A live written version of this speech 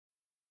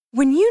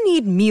When you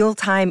need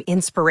mealtime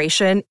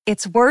inspiration,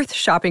 it's worth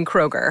shopping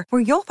Kroger,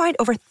 where you'll find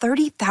over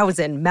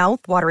 30,000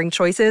 mouth-watering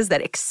choices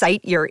that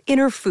excite your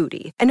inner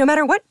foodie. And no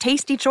matter what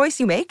tasty choice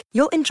you make,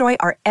 you'll enjoy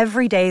our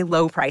everyday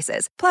low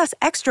prices, plus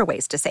extra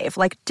ways to save,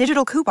 like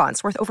digital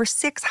coupons worth over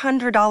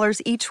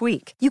 $600 each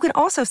week. You can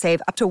also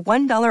save up to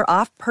 $1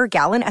 off per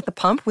gallon at the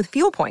pump with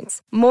fuel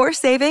points. More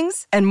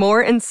savings and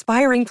more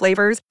inspiring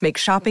flavors make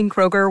shopping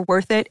Kroger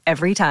worth it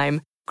every time.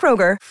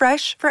 Kroger,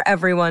 fresh for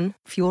everyone.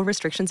 Fuel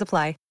restrictions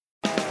apply.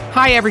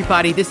 Hi,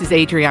 everybody. This is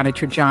Adriana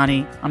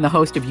Trajani. I'm the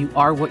host of You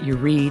Are What You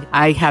Read.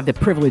 I have the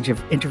privilege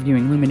of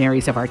interviewing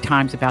luminaries of our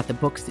times about the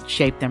books that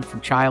shaped them from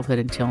childhood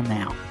until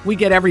now. We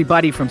get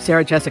everybody from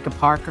Sarah Jessica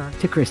Parker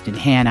to Kristen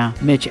Hanna,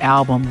 Mitch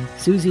Albom,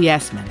 Susie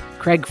Essman,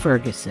 Craig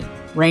Ferguson,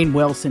 Rainn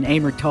Wilson,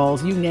 Amor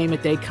Tolls, you name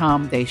it, they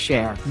come, they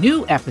share.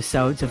 New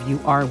episodes of You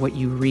Are What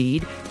You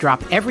Read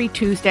drop every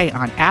Tuesday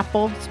on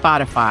Apple,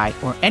 Spotify,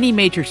 or any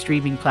major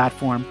streaming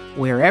platform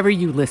wherever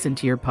you listen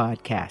to your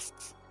podcasts.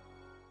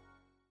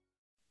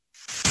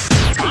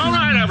 All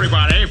right,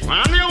 everybody,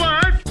 on the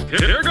alert.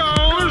 Here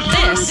goes.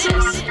 This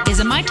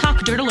is a My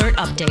Talk Dirt Alert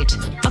update.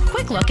 A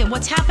quick look at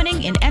what's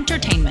happening in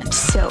entertainment.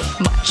 So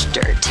much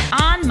dirt.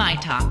 On My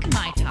Talk.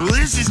 Well,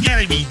 this is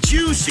gonna be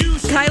juicy.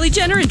 Kylie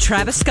Jenner and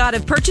Travis Scott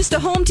have purchased a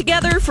home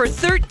together for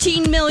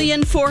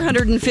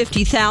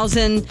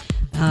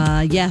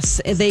 $13,450,000.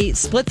 Yes, they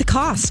split the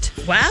cost.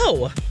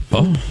 Wow.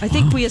 I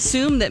think we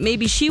assumed that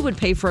maybe she would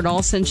pay for it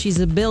all since she's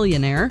a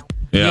billionaire.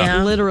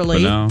 Yeah.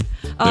 Literally. But no,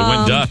 they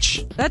went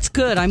Dutch. That's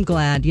good. I'm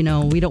glad. You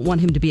know, we don't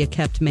want him to be a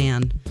kept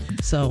man.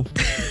 So.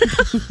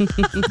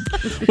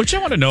 Which I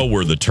want to know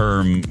where the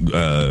term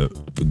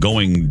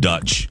going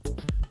Dutch.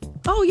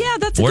 Oh, yeah,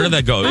 that's Where did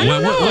that go?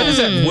 What is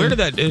that? Where did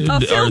that? Phil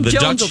are the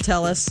Jones Dutch will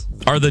tell us.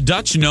 Are the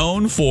Dutch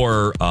known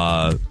for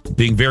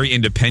being very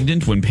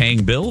independent when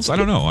paying bills? I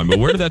don't know. I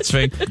mean, where did that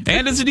say?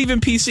 And is it even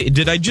PC?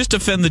 Did I just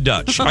offend the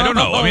Dutch? I don't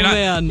know. I mean,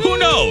 who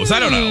knows? I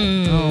don't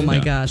know. Oh, my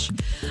gosh.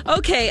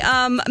 Okay,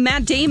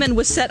 Matt Damon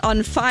was set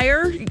on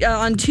fire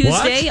on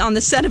Tuesday on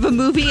the set of a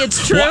movie.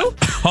 It's true. What?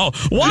 Oh,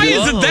 why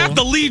isn't that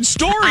the lead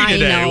story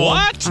today? I know,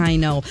 what? I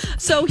know.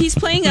 So he's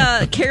playing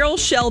Carroll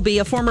Shelby,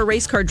 a former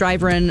race car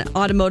driver and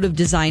automotive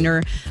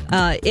designer,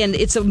 and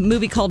it's a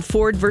movie called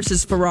Ford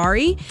versus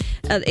Ferrari.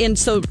 And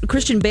so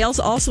Christian Bale's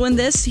also in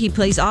this. He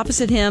plays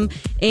opposite him.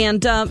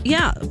 And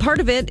part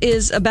of it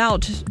is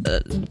about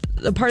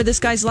a part of this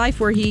guy's life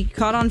where he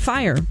caught on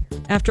fire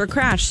after a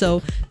crash.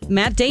 So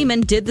Matt Damon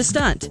did the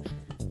stunt.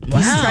 Wow.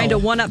 He's trying to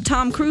one-up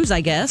Tom Cruise, I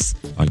guess.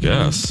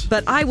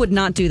 But I would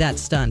not do that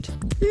stunt.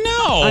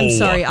 No. I'm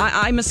sorry.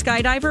 I'm a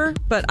skydiver,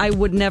 but I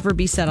would never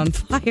be set on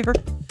fire.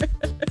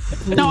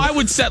 No, I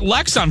would set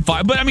Lex on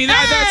fire. But I mean,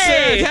 that's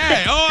it.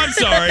 Hey, I'm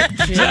sorry.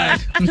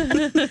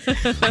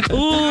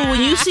 Ooh,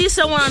 when you see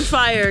someone on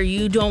fire,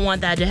 you don't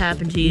want that to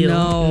happen to you.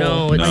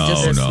 No, it's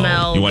just a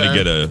smell. You want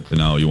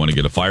to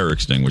get a fire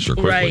extinguisher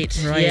quickly.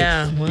 Right.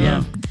 Yeah. Well.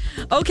 Yeah.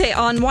 Okay,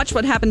 on Watch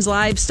What Happens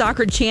Live,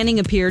 Stockard Channing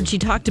appeared. She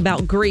talked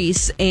about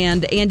Grease,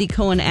 and Andy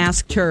Cohen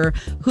asked her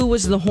who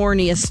was the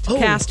horniest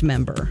cast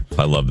member.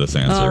 I love this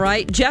answer. All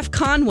right, Jeff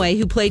Conway,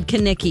 who played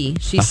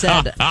Kenickie, she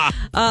said.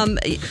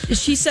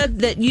 She said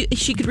that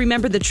she could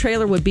remember the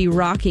trailer would be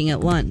rocking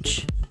at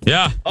lunch.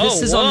 Yeah.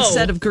 This is on the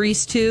set of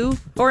Grease 2.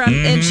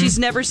 And she's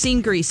never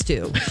seen Grease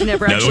 2. She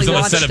never actually watched it. It was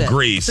on the set of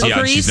Grease.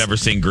 Grease? She's never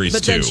seen Grease 2.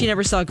 But then she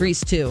never saw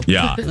Grease 2.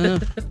 Yeah.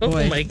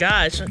 Oh, my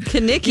gosh.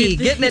 Kenickie,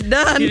 getting it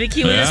done. You think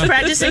he was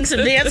practicing some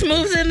dance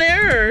moves in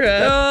there? Or,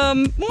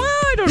 well,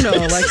 I don't know,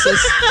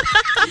 Alexis.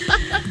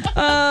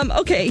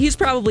 Okay, he's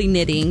probably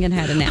knitting and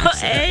had an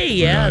accent.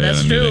 Hey,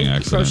 that's true.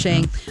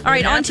 Crocheting. All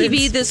right, on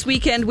TV this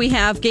weekend, we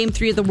have Game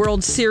 3 of the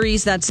World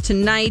Series. That's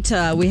tonight.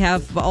 We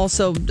have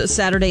also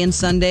Saturday and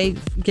Sunday,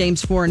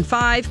 Games 4 and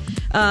 5.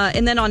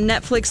 And then on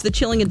Netflix, The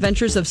Chilling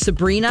Adventures of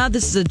Sabrina.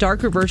 This is a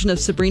darker version of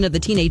Sabrina the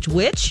Teenage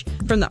Witch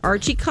from the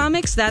Archie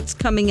comics. That's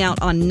coming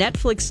out on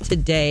Netflix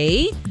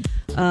today.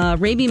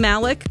 Rami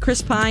Malek,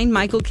 Chris Pine,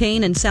 Michael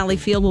Caine, and Sally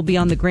Field will be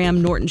on the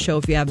Graham Norton Show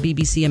if you have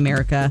BBC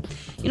America.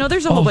 You know,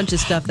 there's a whole bunch of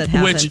stuff that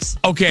happens.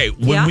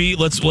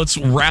 Let's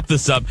wrap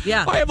this up.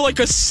 Yeah. I have like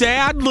a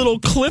sad little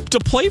clip to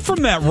play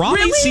from that.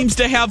 Rami seems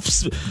to have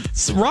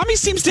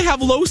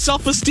low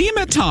self-esteem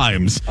at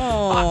times.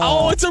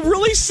 It's a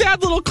really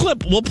sad little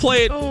clip. We'll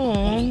play it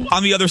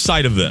on the other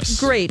side of this.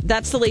 Great.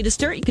 That's the latest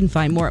dirt. You can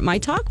find more at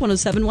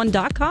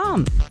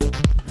mytalk1071.com.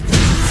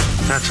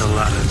 That's a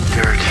lot of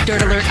dirt.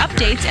 Dirt Alert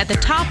updates at the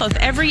top of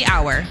every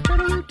hour.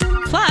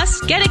 Plus,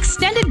 get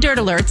extended Dirt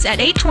Alerts at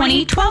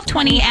 8:20,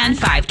 12:20, and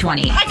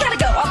 5:20. I gotta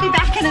go. I'll be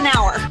back in an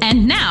hour.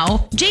 And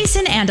now,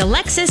 Jason and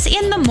Alexis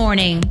in the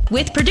morning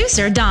with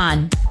producer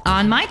Don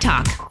on My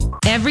Talk.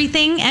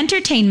 Everything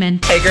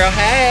entertainment. Hey, girl,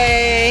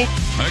 hey.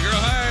 Hey, girl,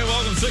 hey.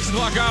 Welcome to 6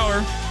 o'clock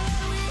hour.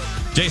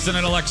 Jason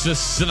and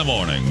Alexis in the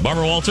morning.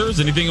 Barbara Walters,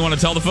 anything you want to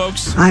tell the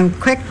folks? I'm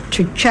quick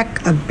to check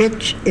a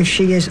bitch if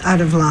she is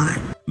out of line.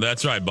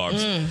 That's right,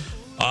 Barbs.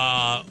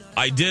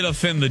 I did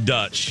offend the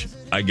Dutch,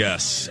 I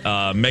guess.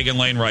 Megan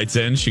Lane writes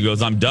in. She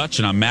goes, I'm Dutch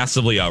and I'm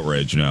massively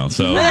outraged now.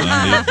 So leave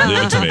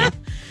it to me.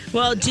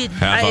 Well,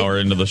 half hour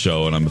into the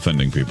show, and I'm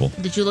offending people.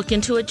 Did you look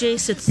into it,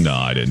 Jace? No,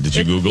 I didn't. Did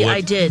you Google it?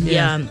 I did,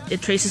 yeah.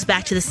 It traces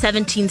back to the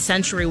 17th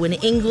century when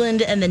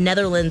England and the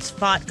Netherlands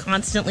fought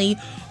constantly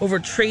over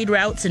trade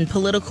routes and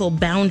political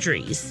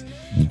boundaries.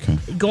 Okay.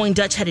 Going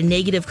Dutch had a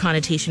negative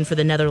connotation for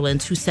the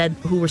Netherlands,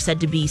 who were said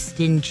to be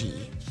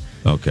stingy.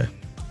 Okay.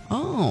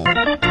 Oh.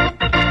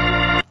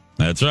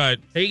 That's right.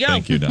 There you go.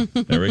 Thank you, Don.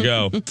 There we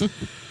go.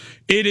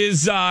 It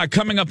is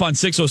coming up on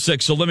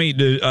 6:06. So let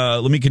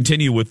me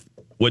continue with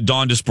what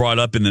Dawn just brought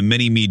up in the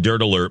mini me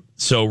dirt alert.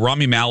 So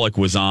Rami Malek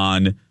was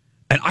on,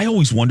 and I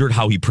always wondered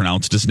how he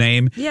pronounced his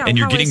name. Yeah, and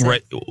you're how getting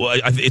ready.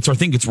 I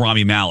think it's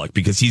Rami Malek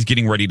because he's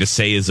getting ready to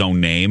say his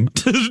own name.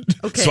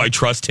 Okay. So I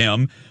trust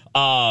him.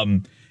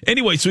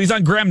 Anyway, so he's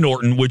on Graham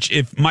Norton, which,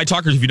 if my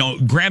talkers, if you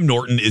don't, Graham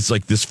Norton is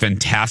like this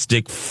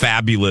fantastic,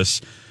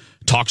 fabulous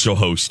talk show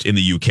host in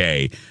the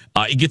UK.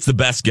 He gets the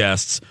best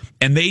guests,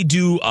 and they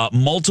do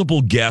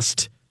multiple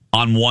guest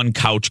on one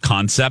couch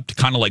concept,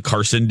 kind of like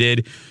Carson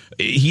did.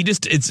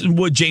 It's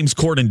what James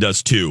Corden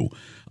does too.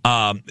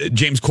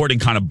 James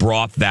Corden kind of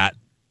brought that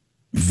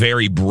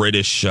very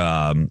British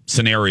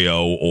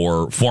scenario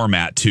or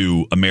format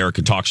to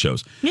American talk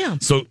shows. Yeah.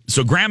 So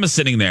Graham is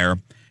sitting there,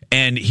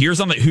 and here's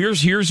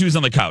who's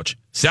on the couch: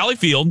 Sally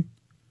Field,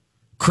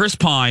 Chris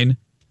Pine,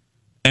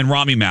 and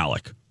Rami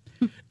Malek.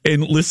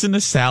 And listen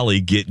to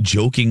Sally get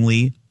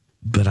jokingly,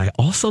 but I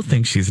also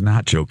think she's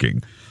not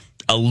joking,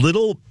 a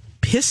little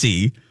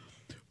pissy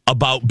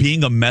about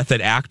being a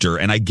method actor.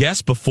 And I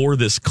guess before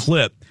this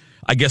clip,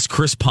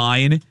 Chris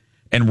Pine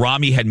and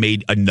Rami had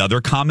made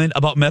another comment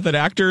about method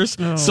actors.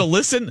 Oh. So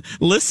listen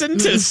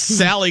to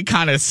Sally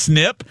kind of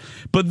snip,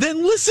 but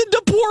then listen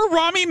to poor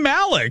Rami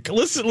Malek.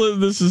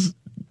 Listen.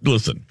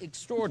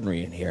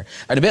 Extraordinary in here.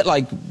 And a bit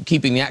like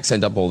keeping the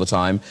accent up all the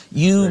time.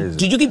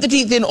 Did you keep the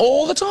teeth in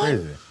all the time?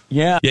 Crazy.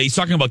 Yeah, he's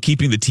talking about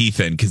keeping the teeth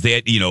in because they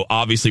had,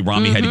 obviously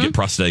Rami had to get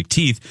prosthetic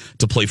teeth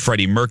to play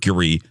Freddie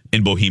Mercury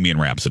in Bohemian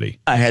Rhapsody.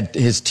 I had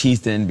his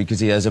teeth in because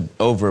he has an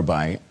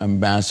overbite, a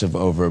massive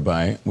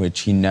overbite, which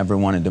he never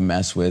wanted to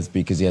mess with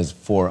because he has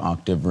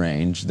 4-octave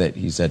range that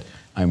he said,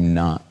 I'm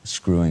not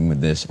screwing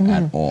with this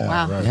at all.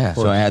 Wow. Right, yeah.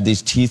 So I had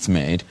these teeth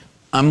made.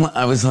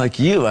 I was like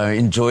you. I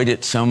enjoyed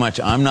it so much.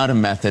 I'm not a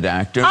method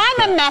actor.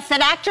 I'm a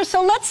method actor,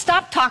 so let's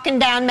stop talking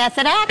down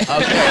method actors.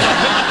 Okay.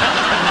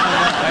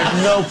 I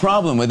have no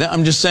problem with it.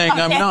 I'm just saying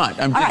I'm not.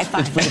 It's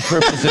for the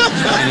purpose of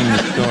explaining the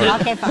story.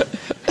 Okay, fine.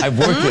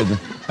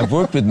 I've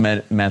worked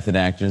with method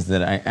actors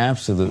that I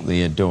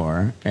absolutely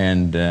adore,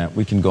 and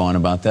we can go on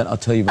about that. I'll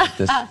tell you about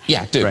this.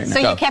 Yeah, do. Right now. So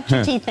you kept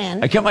your teeth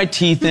in. I kept my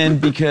teeth in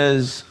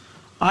because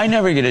I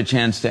never get a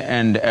chance to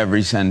end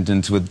every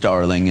sentence with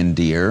darling and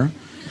dear.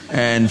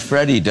 And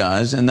Freddie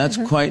does, and that's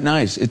quite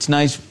nice. It's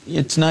nice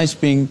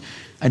being...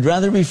 I'd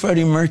rather be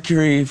Freddie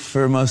Mercury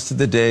for most of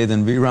the day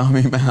than be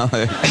Rami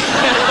Malek. You know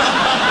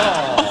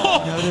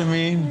what I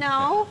mean?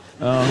 No.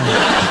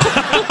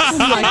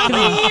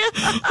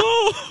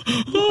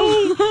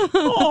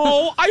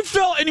 I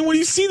felt, and when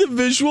you see the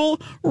visual,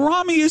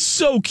 Rami is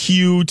so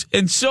cute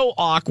and so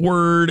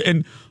awkward,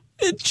 and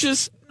it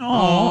just...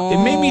 Oh,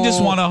 it made me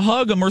just want to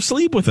hug him or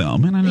sleep with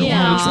him, and I don't know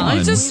which one.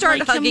 I just start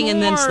hugging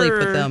and then sleep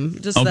with them.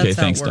 Just okay, that's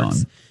how thanks, it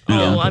works.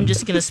 Dawn. Oh, I'm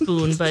just gonna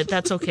spoon, but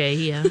that's okay.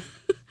 Yeah,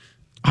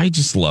 I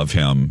just love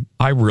him.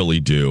 I really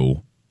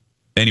do.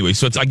 Anyway,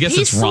 so I guess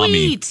he's it's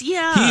Rami. Sweet,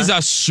 yeah, he's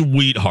a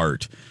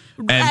sweetheart.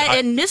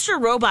 And Mr.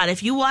 Robot,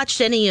 if you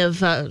watched any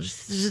of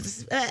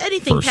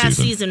anything first past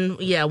season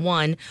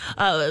 1,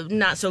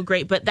 not so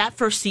great, but that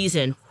first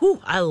season,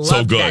 I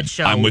loved that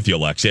show. I'm with you,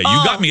 Lex. Yeah,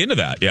 you got me into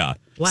that. Yeah.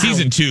 Wow.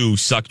 Season 2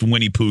 sucked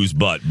Winnie Pooh's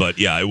butt, but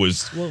yeah, it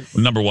was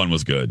number 1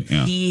 was good.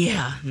 Yeah.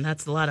 Yeah, and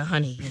that's a lot of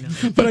honey,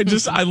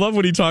 But I love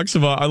what he talks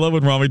about. I love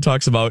when Rami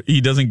talks about he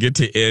doesn't get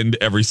to end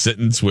every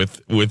sentence with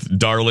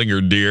darling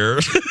or dear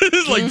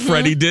like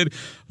Freddie did.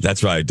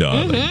 That's right,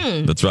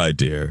 darling. That's right,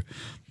 dear.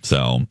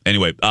 So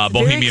anyway,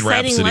 Bohemian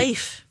Rhapsody.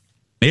 Life.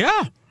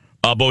 Yeah.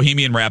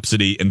 Bohemian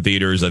Rhapsody in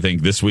theaters, I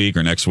think this week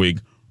or next week.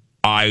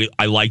 I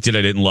liked it.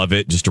 I didn't love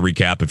it. Just to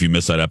recap, if you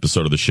missed that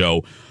episode of the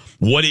show.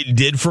 What it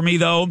did for me,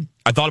 though,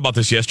 I thought about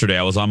this yesterday.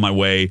 I was on my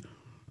way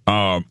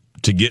to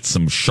get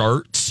some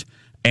shirts,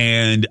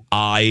 and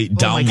I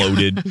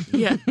downloaded.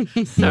 Yeah,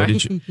 sorry.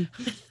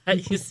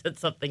 You said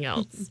something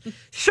else.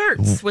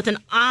 Shirts with an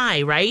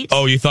I, right?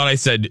 Oh, you thought I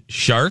said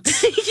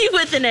sharts? You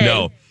with an A.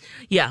 No.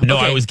 Yeah. No,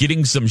 okay. I was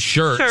getting some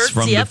shirts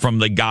from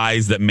the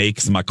guys that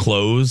makes my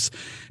clothes,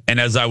 and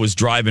as I was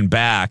driving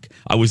back,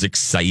 I was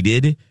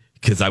excited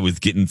because I was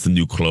getting some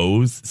new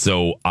clothes.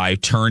 So I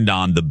turned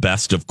on the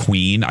Best of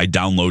Queen. I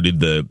downloaded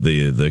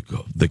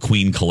the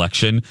Queen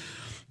collection.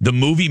 The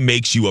movie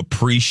makes you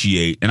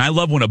appreciate, and I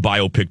love when a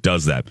biopic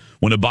does that.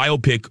 When a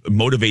biopic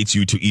motivates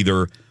you to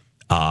either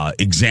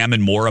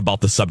examine more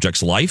about the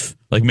subject's life,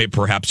 like maybe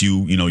perhaps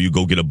you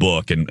go get a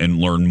book and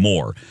learn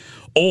more,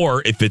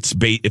 or if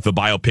if a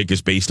biopic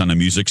is based on a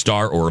music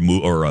star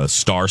or a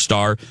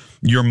star,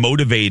 you're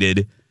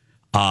motivated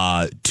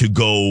to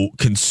go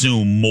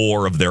consume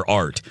more of their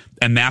art.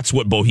 And that's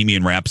what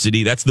Bohemian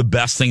Rhapsody, that's the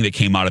best thing that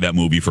came out of that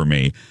movie for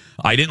me.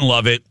 I didn't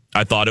love it.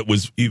 I thought it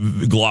was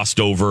glossed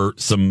over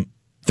some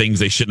things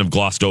they shouldn't have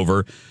glossed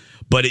over,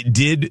 but it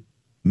did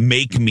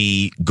make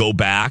me go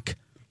back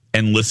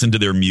and listen to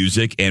their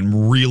music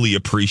and really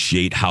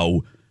appreciate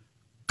how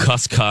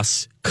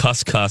cuss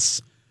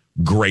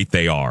great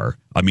they are.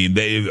 I mean,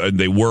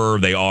 they were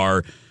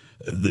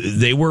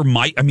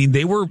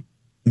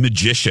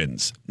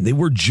magicians. They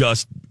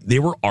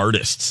were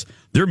artists.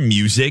 Their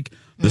music,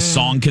 the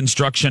song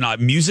construction,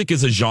 music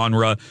is a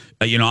genre.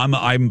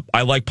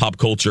 I like pop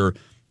culture.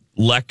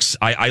 Lex,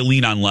 I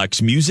lean on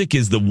Lex. Music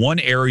is the one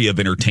area of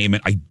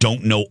entertainment I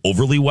don't know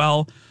overly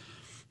well,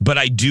 but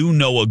I do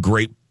know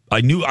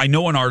I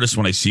know an artist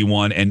when I see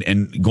one,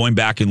 and going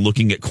back and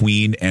looking at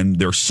Queen and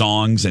their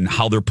songs and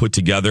how they're put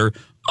together.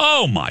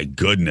 Oh my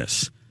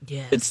goodness.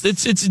 Yes.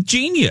 It's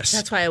genius.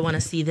 That's why I want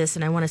to see this,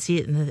 and I want to see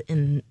it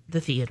in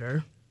the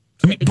theater.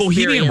 I mean,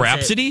 Bohemian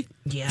Rhapsody?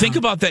 Yeah. Think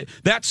about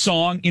that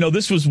song.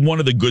 This was one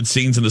of the good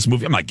scenes in this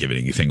movie. I'm not giving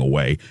anything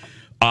away.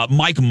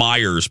 Mike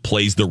Myers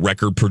plays the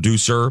record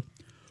producer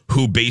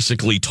who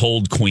basically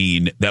told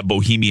Queen that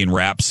Bohemian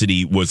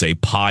Rhapsody was a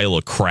pile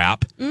of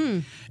crap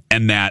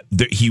and that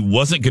he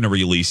wasn't going to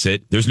release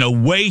it. There's no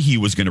way he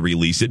was going to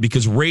release it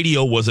because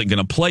radio wasn't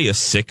going to play a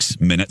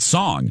 6-minute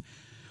song.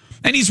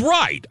 And he's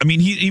right. I mean,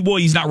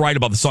 he's not right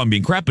about the song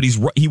being crap, but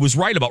he was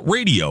right about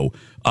radio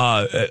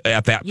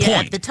at that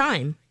point. At the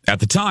time. At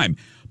the time.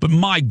 But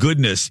my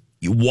goodness,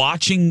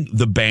 watching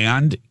the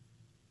band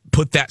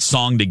put that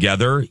song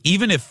together,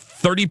 even if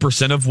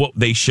 30% of what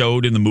they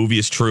showed in the movie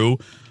is true,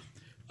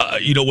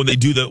 when they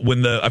do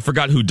I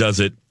forgot who does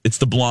it. It's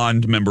the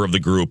blonde member of the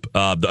group.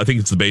 I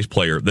think it's the bass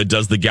player that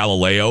does the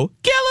Galileo.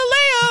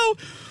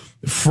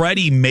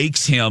 Freddie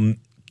makes him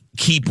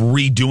keep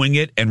redoing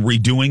it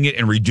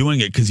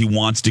because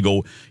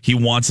he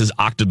wants his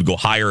octave to go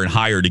higher and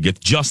higher to get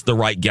just the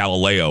right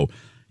Galileo.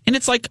 And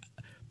it's like,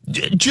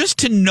 just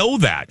to know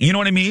that, you know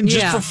what I mean?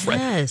 Just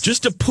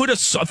to put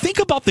think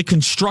about the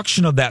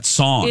construction of that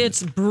song.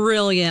 It's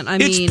brilliant.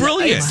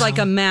 It's like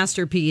a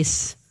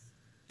masterpiece.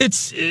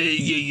 It's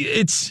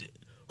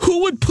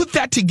who would put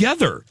that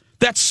together?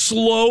 That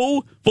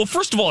slow. Well,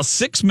 first of all, a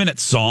 6-minute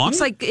song.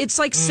 It's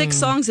like 6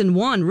 songs in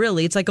one.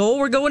 Really, it's like, oh,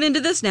 we're going into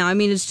this now. I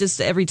mean, it's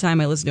just every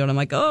time I listen to it, I'm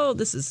like, oh,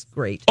 this is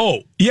great. Oh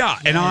yeah,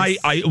 yes. And I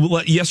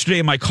yesterday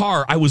in my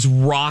car, I was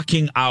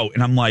rocking out,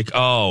 and I'm like,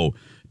 oh,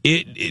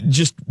 it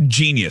just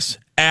genius,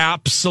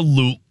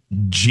 absolute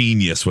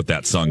genius with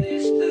that song.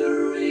 Is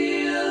the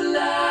real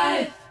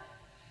life?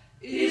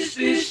 Is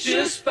this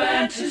just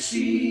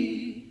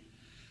fantasy?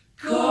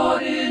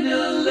 Caught in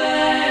a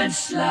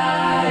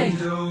landslide,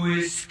 no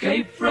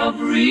escape from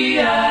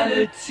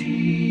reality.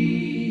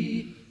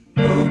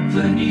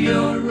 Open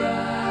your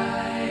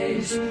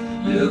eyes,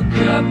 look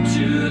up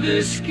to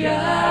the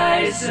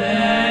skies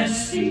and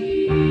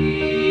see.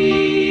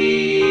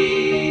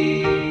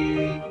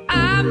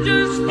 I'm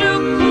just a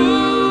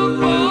cool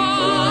boy,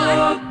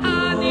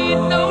 I need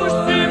no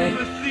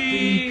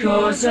sympathy,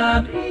 because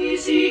I'm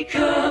easy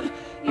come,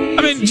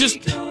 easy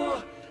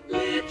go,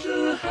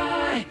 little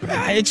high.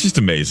 It's just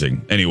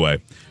amazing.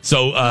 Anyway,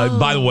 so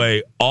by the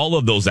way, all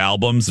of those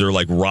albums, they're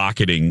like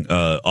rocketing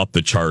up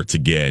the charts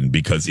again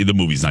because the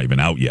movie's not even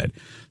out yet.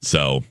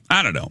 So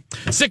I don't know.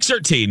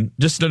 6:13,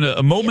 just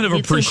a moment of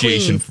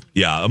appreciation.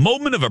 Yeah, a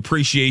moment of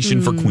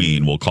appreciation for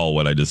Queen. We'll call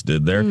what I just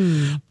did there.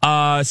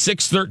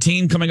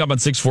 6:13 coming up on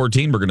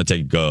 6:14. We're going to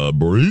take a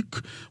break.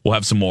 We'll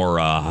have some more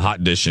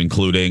hot dish,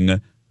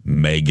 including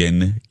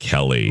Megyn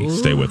Kelly. Ooh.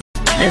 Stay with us.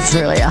 It's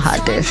really a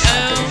hot dish.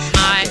 Oh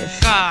my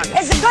God!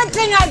 It's a good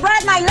thing I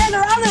brought my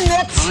leather oven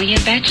mitts. Oh, you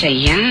betcha,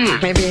 yeah.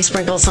 Maybe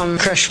sprinkle some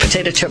crushed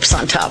potato chips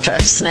on top to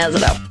snazz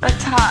it up.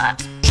 It's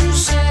hot.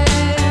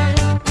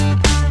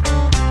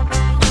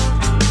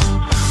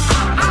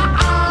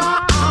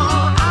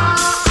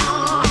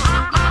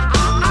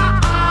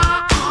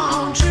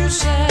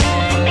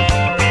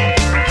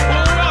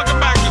 Welcome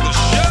back to the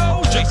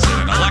show. Jason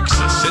and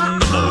Alexis in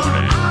the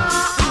morning.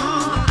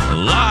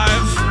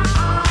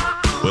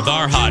 Live with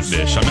our hot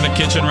dish. I'm in the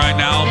kitchen right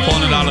now,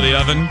 pulling it out of the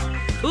oven.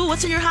 Ooh,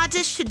 what's in your hot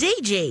dish today,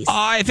 Jace?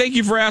 I thank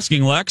you for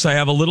asking, Lex. I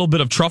have a little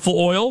bit of truffle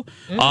oil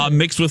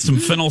mixed with some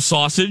fennel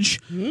sausage,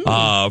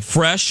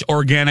 fresh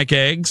organic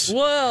eggs.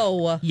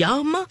 Whoa.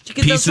 Yum. Did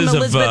you get those from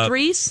Elizabeth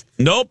Reese?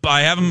 Nope,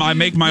 I have them. I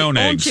make my own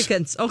eggs.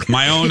 Chickens. Okay.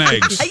 My own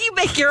eggs. You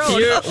make your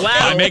own. Wow.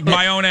 I make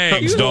my own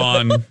eggs,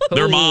 Dawn.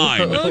 They're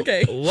mine.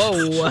 Okay.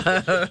 Whoa.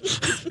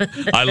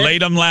 I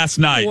laid them last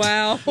night.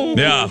 Wow.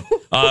 Yeah.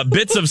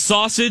 Bits of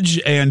sausage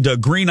and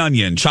green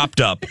onion chopped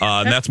up.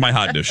 That's my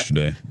hot dish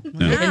today.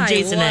 Yeah. And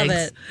Jason I love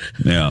eggs. It.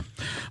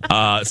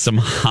 Yeah. Some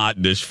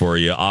hot dish for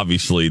you.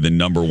 Obviously, the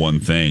number one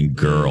thing,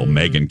 girl,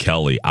 Megyn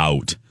Kelly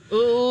out.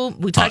 Ooh,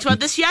 we talked about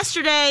this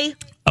yesterday.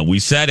 We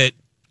said it.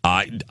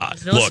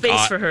 There's no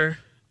space for her.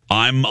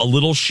 I'm a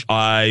little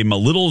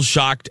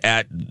shocked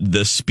at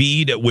the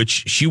speed at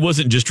which she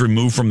wasn't just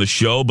removed from the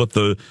show, but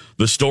the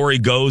story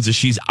goes is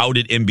she's out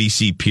at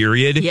NBC,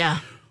 period. Yeah.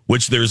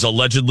 Which there's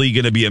allegedly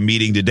going to be a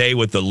meeting today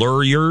with the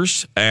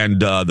Luriers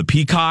and the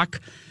Peacock.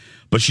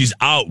 But she's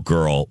out,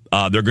 girl.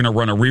 They're going to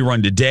run a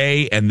rerun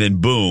today, and then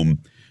boom.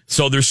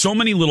 So there's so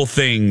many little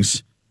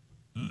things.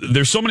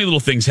 There's so many little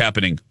things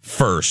happening.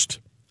 First,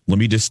 let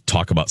me just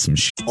talk about some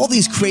shit. All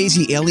these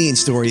crazy alien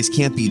stories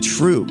can't be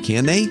true,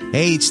 can they?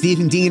 Hey, it's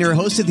Stephen Diener,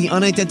 host of the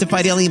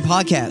Unidentified Alien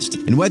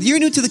Podcast. And whether you're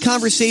new to the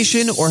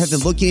conversation or have been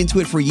looking into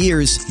it for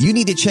years, you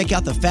need to check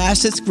out the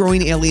fastest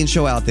growing alien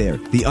show out there,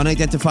 the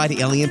Unidentified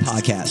Alien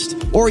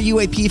Podcast, or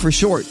UAP for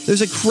short.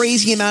 There's a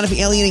crazy amount of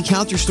alien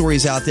encounter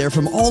stories out there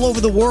from all over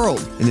the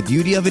world. And the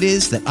beauty of it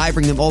is that I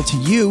bring them all to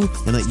you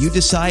and let you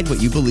decide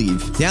what you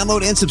believe.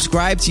 Download and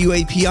subscribe to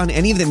UAP on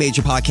any of the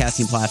major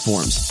podcasting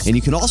platforms. And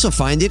you can also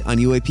find it on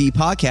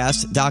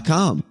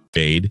UAPpodcast.com.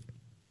 Shade,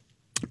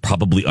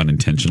 probably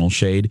unintentional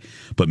shade,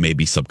 but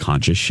maybe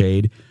subconscious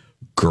shade.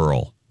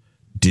 Girl,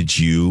 did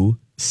you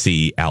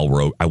see Al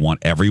Roker? I want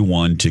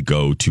everyone to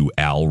go to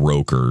Al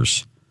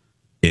Roker's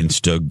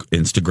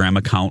Instagram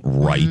account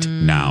right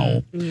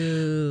now.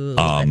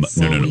 No.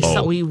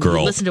 We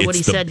girl, listened to what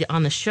he said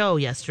on the show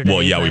yesterday.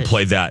 Well, yeah, we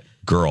played that.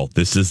 Girl,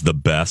 this is the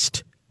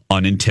best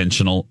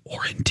unintentional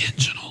or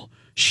intentional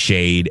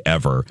shade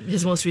ever.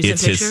 His most recent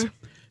picture?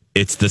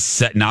 It's the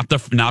set, not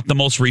the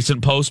most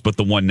recent post, but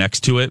the one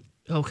next to it.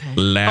 Okay.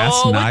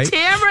 Last night, with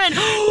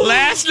Tamron.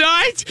 Last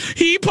night,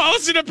 he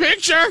posted a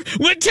picture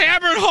with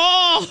Tamron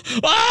Hall.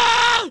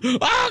 Oh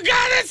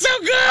God, that's so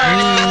good.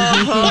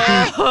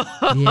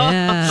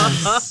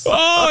 Yes.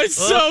 Oh, it's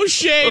so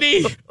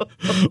shady.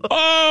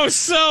 Oh,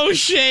 so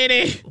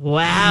shady.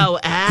 Wow,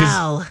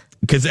 Al.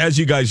 Because as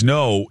you guys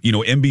know,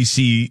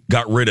 NBC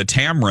got rid of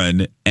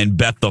Tamron and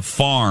bet the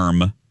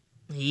farm.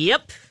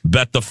 Yep.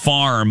 Bet the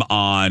farm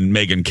on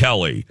Megyn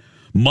Kelly,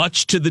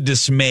 much to the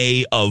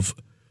dismay of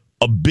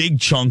a big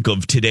chunk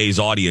of today's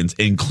audience,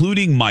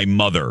 including my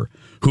mother,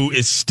 who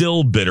is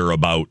still bitter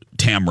about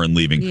Tamron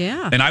leaving.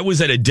 Yeah. And I was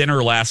at a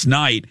dinner last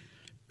night.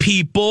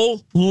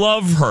 People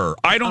love her.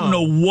 I don't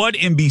know what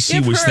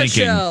NBC was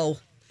thinking. Show.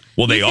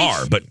 Well, they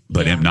are, but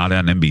not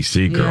on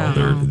NBC, girl. Yeah.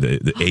 They're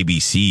the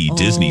ABC.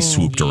 Disney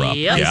swooped her up.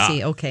 Yep. Yeah. I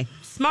see. Okay.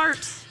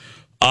 Smart.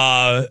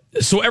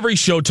 So every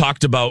show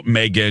talked about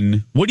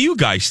Megyn. What do you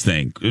guys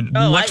think?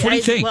 Lex, what do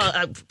you think? Well,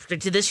 I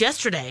predicted this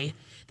yesterday,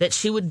 that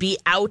she would be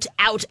out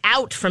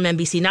from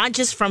NBC, not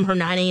just from her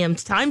 9 a.m.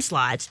 time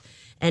slot.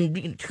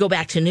 And to go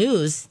back to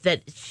news,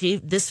 that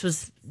this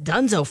was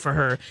donezo for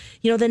her.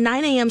 The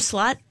 9 a.m.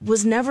 slot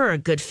was never a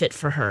good fit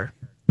for her.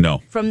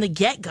 No. From the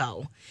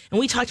get-go. And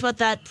we talked about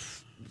that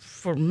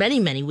for many,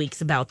 many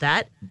weeks about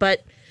that.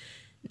 But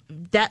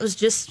that was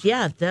just,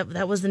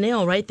 that was the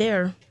nail right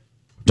there.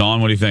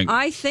 Dawn, what do you think?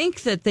 I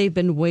think that they've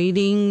been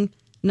waiting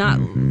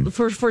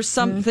for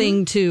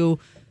something to,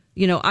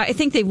 I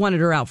think they wanted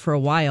her out for a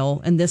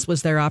while, and this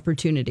was their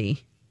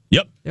opportunity.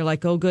 Yep. They're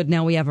like, oh, good,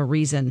 now we have a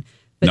reason.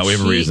 But now we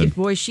have a reason.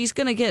 Boy, she's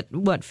going to get,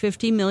 what,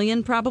 $50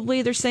 million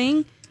probably, they're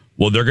saying?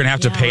 Well, they're going to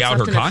have to pay out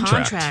her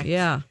contract.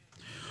 Yeah.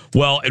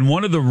 Well, and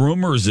one of the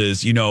rumors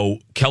is,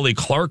 Kelly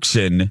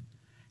Clarkson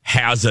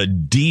has a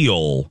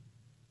deal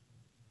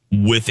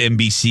with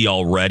NBC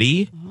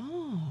already.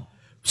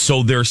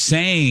 So they're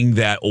saying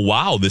that,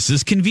 wow, this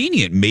is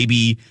convenient.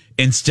 Maybe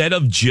instead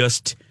of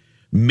just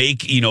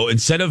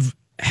instead of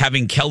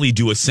having Kelly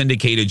do a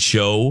syndicated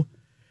show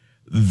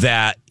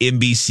that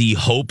NBC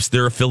hopes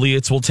their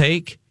affiliates will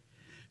take,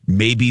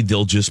 maybe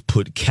they'll just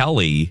put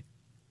Kelly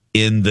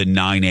in the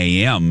 9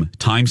 a.m.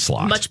 time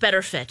slot. Much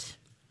better fit.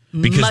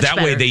 Because that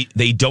way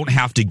they don't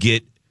have to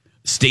get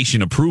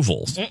station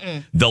approvals.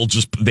 They'll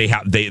just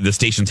the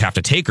stations have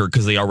to take her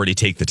because they already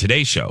take the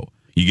Today Show.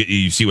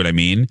 You see what I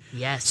mean?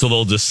 Yes. So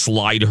they'll just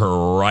slide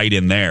her right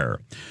in there.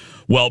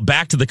 Well,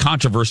 back to the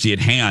controversy at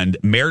hand.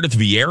 Meredith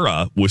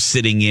Vieira was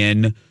sitting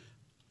in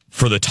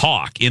for the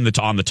talk on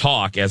the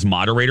talk as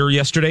moderator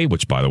yesterday.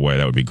 Which, by the way,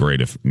 that would be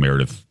great if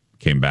Meredith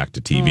came back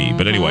to TV.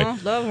 But anyway,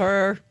 love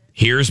her.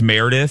 Here's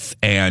Meredith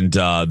and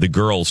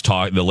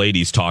the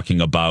ladies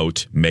talking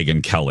about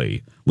Megyn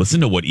Kelly.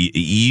 Listen to what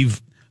Eve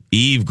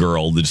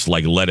girl just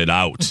let it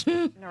out.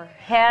 In her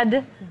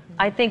head,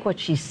 I think what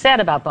she said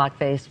about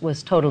blackface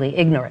was totally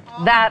ignorant.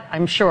 That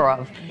I'm sure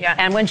of. Yeah.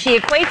 And when she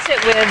equates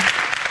it with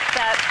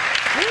that,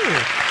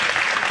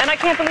 and I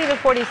can't believe at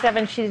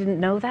 47 she didn't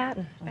know that.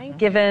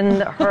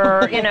 Given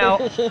her,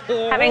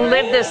 having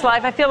lived this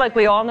life, I feel like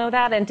we all know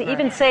that. And to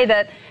even say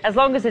that as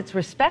long as it's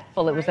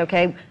respectful, it was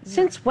okay.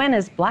 Since when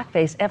has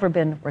blackface ever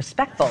been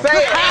respectful? That's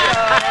right.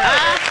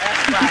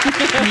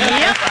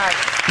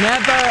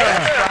 Never.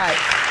 That's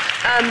right.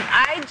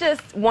 I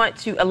just want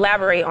to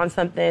elaborate on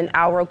something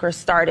Al Roker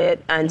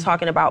started and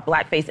talking about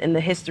blackface and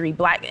the history.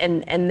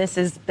 And this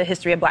is the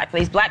history of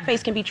blackface.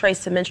 Blackface can be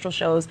traced to minstrel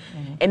shows.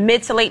 In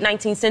mid to late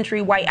 19th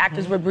century, white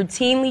actors would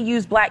routinely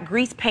use black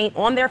grease paint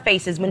on their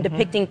faces when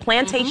depicting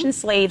plantation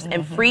slaves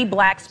and free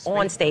blacks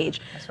on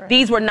stage. Right.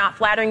 These were not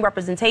flattering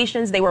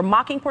representations. They were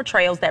mocking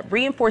portrayals that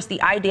reinforced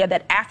the idea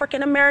that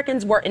African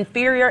Americans were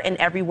inferior in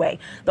every way.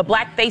 The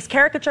blackface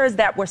caricatures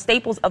that were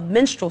staples of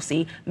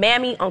minstrelsy,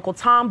 Mammy, Uncle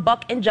Tom,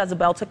 Buck, and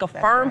Jezebel, took a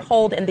firm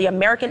hold in the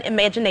American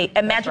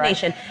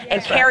imagination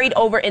and carried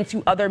over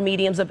into other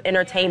mediums of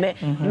entertainment.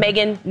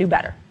 Megyn knew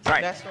better.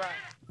 Right. That's right.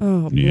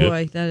 Oh,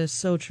 boy, that is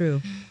so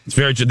true. It's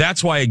very true.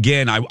 That's why,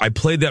 again, I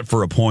played that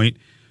for a point.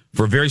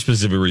 for a very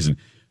specific reason.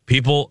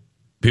 People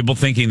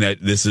thinking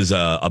that this is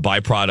a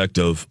byproduct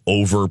of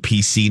over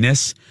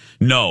PC-ness.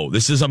 No,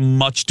 this is a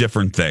much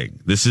different thing.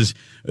 This is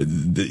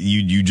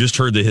you just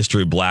heard the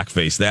history of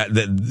blackface. That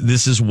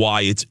this is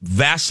why it's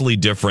vastly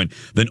different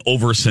than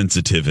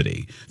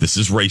oversensitivity. This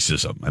is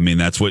racism. I mean,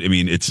 that's what I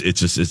mean.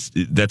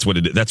 That's what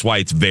it is. That's why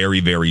it's very,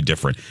 very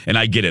different. And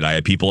I get it. I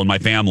have people in my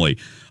family.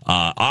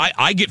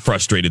 I get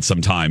frustrated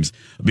sometimes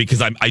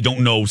because I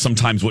don't know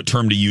sometimes what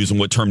term to use and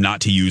what term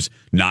not to use.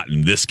 Not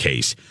in this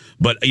case,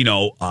 but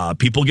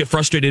people get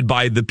frustrated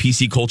by the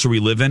PC culture we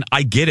live in.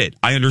 I get it.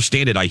 I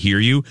understand it. I hear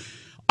you.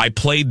 I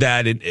played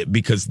that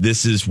because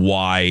this is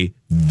why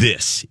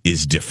this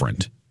is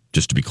different.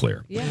 Just to be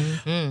clear. Yeah.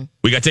 Mm-hmm.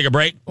 We got to take a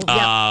break.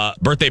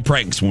 Birthday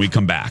pranks when we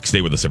come back.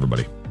 Stay with us,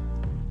 everybody.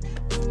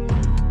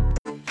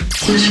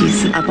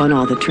 She's up on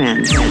all the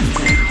trends.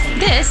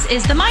 This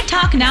is the My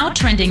Talk Now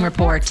Trending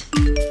Report.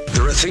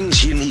 There are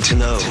things you need to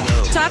know.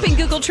 Topping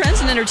Google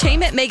Trends and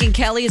Entertainment, Megyn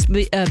Kelly has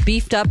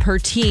beefed up her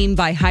team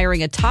by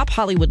hiring a top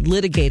Hollywood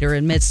litigator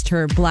amidst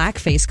her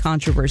blackface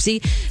controversy,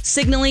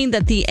 signaling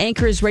that the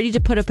anchor is ready to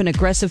put up an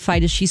aggressive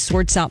fight as she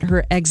sorts out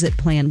her exit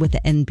plan with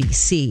the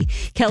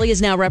NBC. Kelly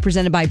is now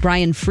represented by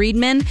Brian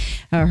Friedman.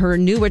 Her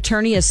new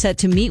attorney is set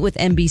to meet with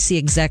NBC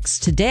execs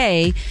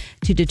today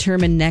to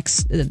determine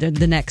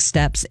the next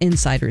steps,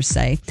 insiders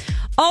say.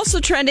 Also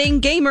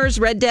trending, gamers,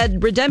 Red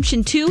Dead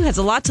Redemption 2 has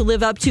a lot to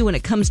live up to when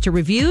it comes to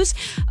reviews.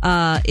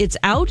 It's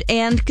out,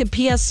 and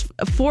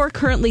PS4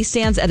 currently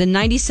stands at a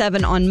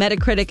 97 on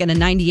Metacritic and a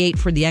 98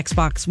 for the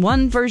Xbox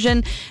One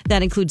version.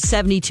 That includes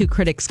 72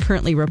 critics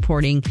currently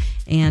reporting,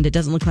 and it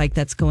doesn't look like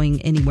that's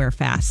going anywhere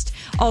fast.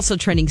 Also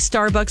trending,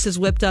 Starbucks has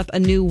whipped up a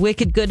new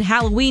Wicked Good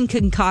Halloween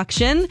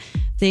concoction.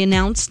 They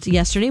announced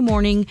yesterday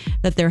morning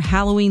that their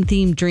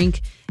Halloween-themed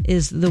drink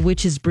is the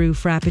Witch's Brew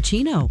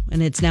Frappuccino,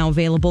 and it's now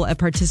available at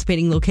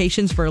participating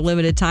locations for a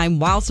limited time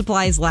while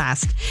supplies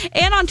last.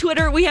 And on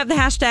Twitter, we have the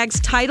hashtags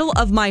title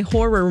of my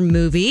horror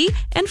movie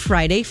and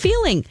Friday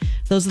feeling.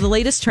 Those are the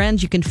latest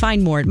trends. You can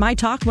find more at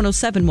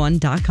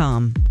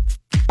mytalk1071.com.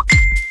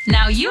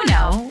 Now you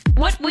know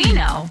what we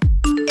know.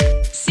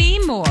 See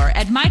more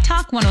at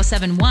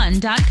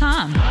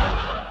mytalk1071.com.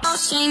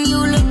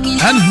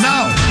 And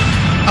now,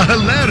 a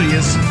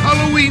hilarious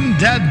Halloween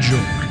dad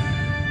joke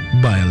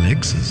by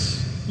Alexis.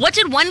 What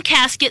did one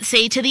casket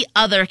say to the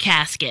other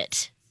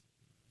casket?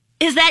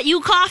 Is that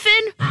you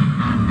coughing?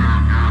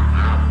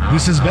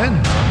 This has been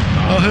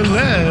a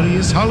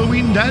hilarious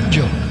Halloween dad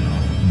joke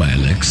by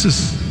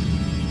Alexis.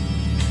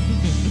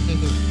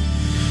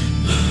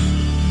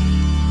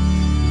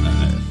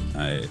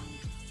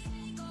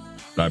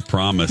 I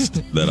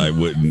promised that I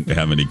wouldn't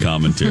have any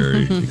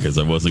commentary because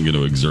I wasn't going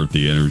to exert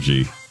the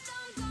energy.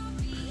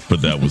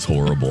 But that was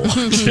horrible.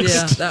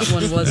 Yeah, that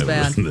one was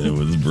bad. It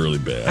was really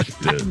bad.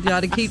 Got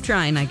to keep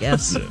trying, I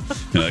guess.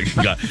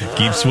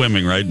 Keep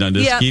swimming, right? Now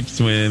just keep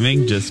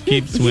swimming. Just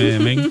keep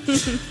swimming.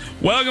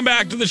 Welcome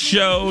back to the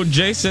show,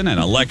 Jason and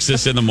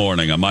Alexis in the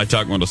morning on My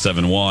Talk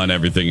 1071,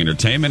 Everything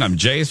Entertainment. I'm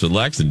Jace with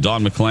Lex and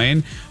Dawn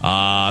McClain.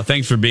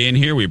 Thanks for being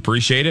here. We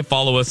appreciate it.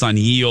 Follow us on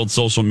ye old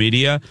social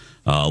media.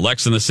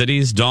 Lex in the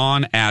Cities,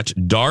 Dawn at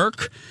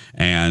Dark,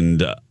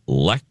 and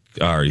Lex.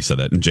 I already said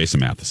that. And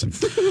Jason Matheson.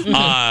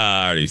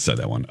 I already said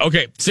that one.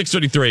 Okay,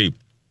 6:33.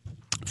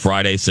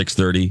 Friday,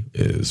 6:30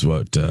 is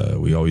what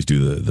we always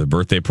do the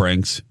birthday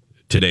pranks.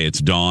 Today it's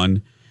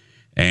Dawn,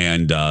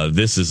 and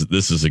this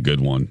is a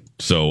good one.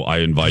 So I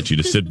invite you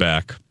to sit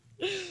back.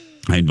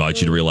 I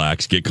invite you to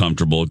relax, get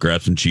comfortable,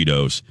 grab some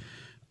Cheetos.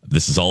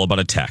 This is all about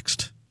a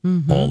text.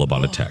 Mm-hmm. All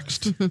about a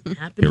text.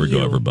 Here we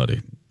go,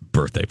 everybody.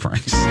 Birthday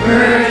pranks.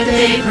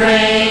 Birthday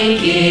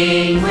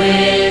pranking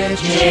with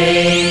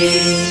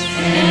Jace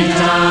and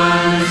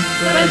Dawn,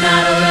 but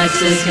not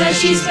Alexis because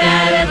she's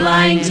bad at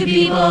lying to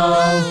people.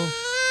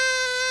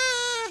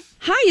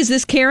 Hi, is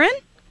this Karen?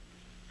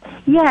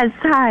 Yes,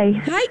 hi.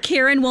 Hi,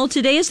 Karen. Well,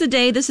 today is the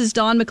day. This is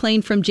Dawn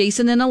McClain from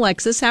Jason and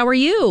Alexis. How are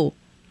you?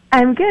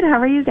 I'm good. How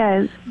are you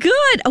guys?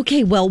 Good.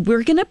 Okay, well,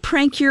 we're going to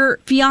prank your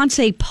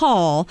fiancé,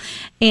 Paul,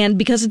 and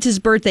because it's his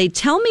birthday,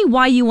 tell me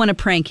why you want to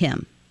prank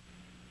him.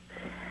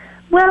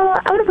 Well,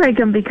 I want to prank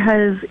him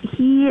because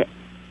he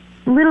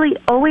literally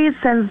always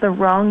sends the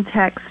wrong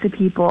text to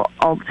people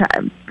all the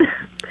time.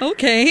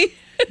 Okay.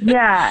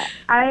 Yeah,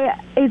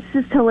 it's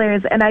just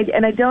hilarious, and I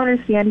don't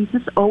understand. He's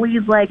just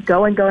always like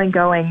going.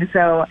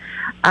 So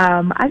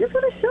I just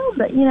want to show him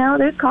that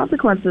there's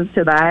consequences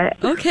to that.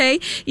 Okay,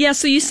 yeah.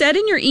 So you said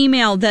in your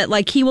email that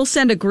like he will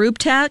send a group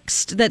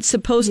text that's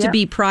supposed to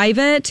be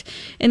private,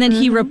 and then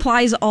he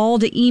replies all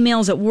to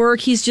emails at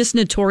work. He's just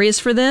notorious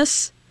for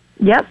this.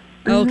 Yep.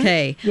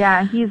 Okay.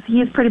 Yeah,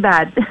 he's pretty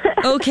bad.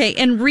 Okay,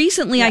 and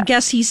recently I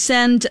guess he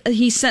sent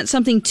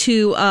something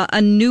to a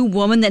new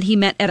woman that he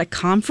met at a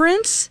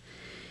conference.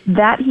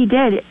 That he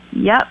did.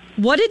 Yep.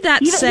 What did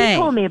that say? He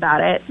told me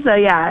about it. So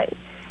yeah,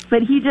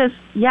 but he just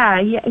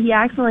he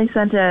accidentally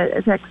sent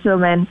a text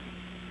to him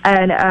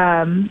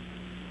and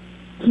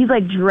he's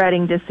like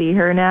dreading to see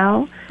her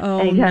now.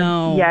 Oh and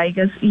no. He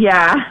goes.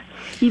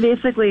 He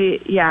basically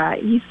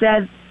he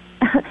said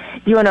Do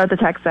you want to know what the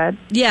text said?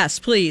 Yes,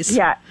 please.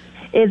 Yeah.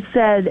 It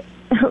said,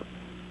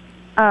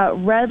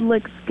 red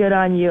looks good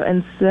on you,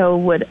 and so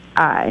would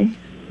I.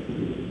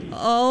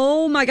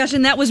 Oh, my gosh.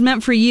 And that was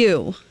meant for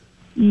you.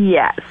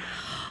 Yes.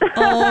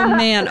 Oh,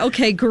 man.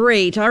 Okay,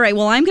 great. All right.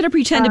 Well, I'm going to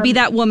pretend to be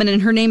that woman,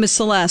 and her name is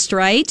Celeste,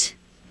 right?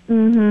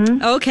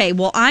 Mm-hmm. Okay.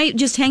 Well, I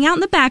just hang out in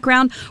the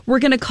background. We're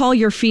going to call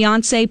your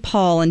fiance,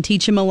 Paul, and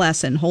teach him a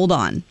lesson. Hold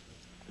on.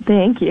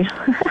 Thank you.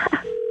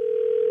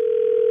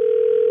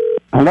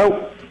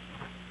 Hello?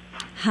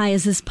 Hi,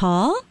 is this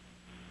Paul?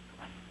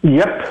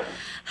 Yep.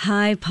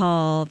 Hi,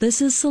 Paul.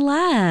 This is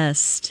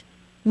Celeste.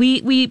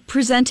 We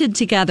presented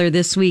together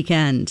this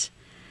weekend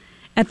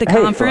at the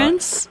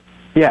conference.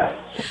 Yes.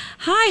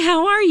 Hi,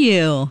 how are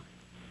you?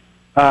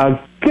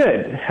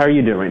 Good. How are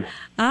you doing?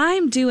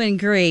 I'm doing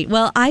great.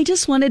 Well, I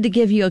just wanted to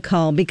give you a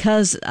call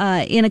because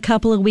in a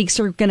couple of weeks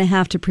we're going to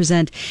have to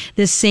present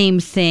the same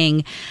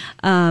thing.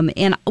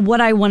 And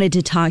what I wanted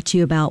to talk to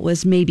you about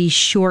was maybe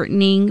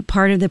shortening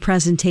part of the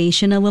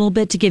presentation a little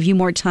bit to give you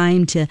more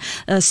time to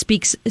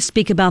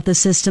speak about the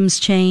systems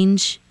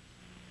change.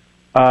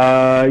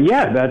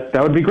 Yeah,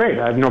 that would be great.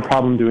 I have no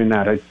problem doing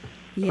that. I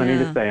plenty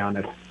to say on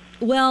it.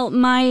 Well,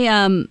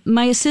 my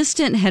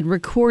assistant had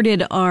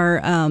recorded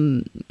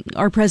our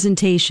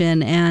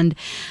presentation, and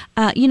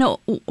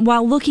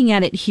while looking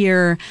at it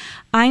here,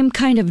 I'm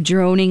kind of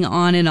droning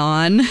on and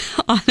on.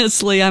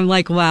 Honestly, I'm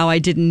like, wow, I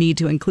didn't need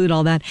to include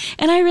all that.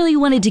 And I really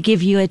wanted to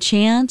give you a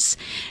chance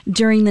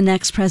during the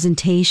next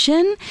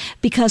presentation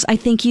because I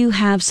think you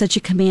have such a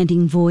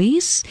commanding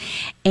voice.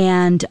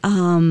 And,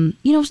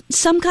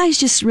 some guys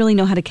just really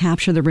know how to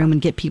capture the room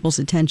and get people's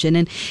attention.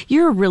 And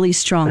you're a really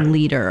strong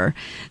leader.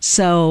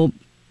 So.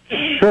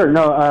 Sure.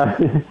 No,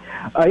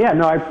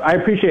 I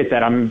appreciate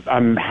that.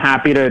 I'm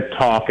happy to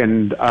talk.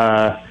 And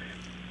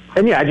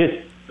yeah,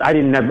 I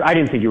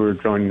didn't think you were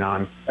droning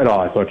on at all.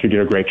 I thought you did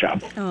a great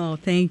job. Oh,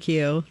 thank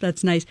you.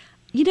 That's nice.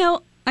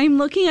 I'm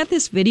looking at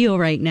this video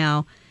right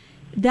now.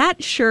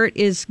 That shirt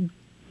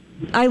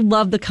I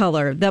love the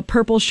color. That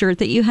purple shirt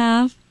that you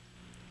have,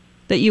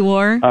 that you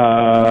wore.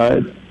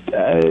 I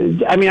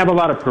have a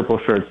lot of purple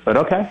shirts, but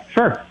okay,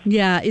 sure.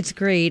 Yeah, it's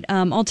great.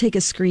 I'll take a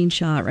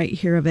screenshot right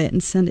here of it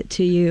and send it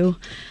to you.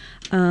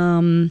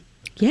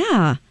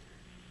 Yeah.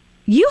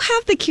 You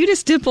have the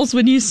cutest dimples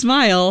when you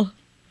smile.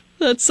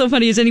 That's so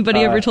funny. Has anybody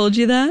ever told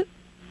you that?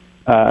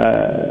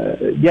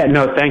 Yeah,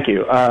 no, thank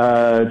you.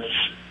 I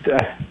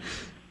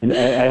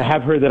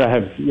have heard that I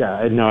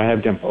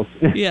have dimples.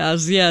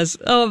 Yes.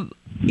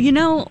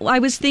 I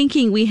was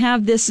thinking we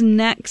have this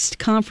next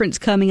conference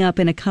coming up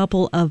in a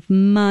couple of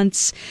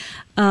months.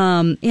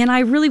 And I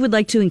really would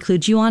like to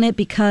include you on it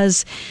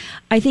because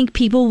I think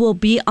people will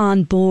be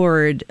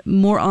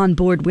more on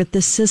board with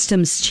the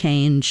systems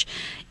change.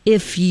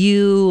 If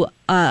we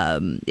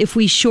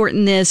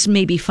shorten this,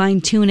 maybe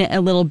fine tune it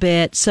a little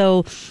bit.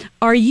 So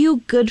are you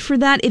good for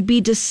that? It'd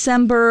be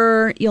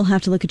December, you'll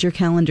have to look at your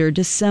calendar,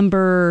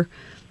 December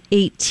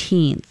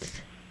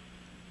 18th.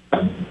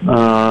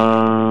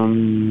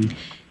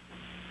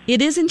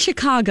 It is in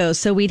Chicago,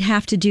 so we'd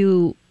have to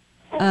do,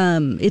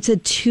 it's a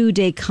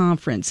 2-day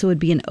conference, so it'd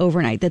be an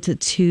overnight. That's a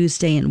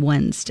Tuesday and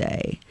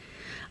Wednesday.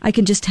 I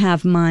can just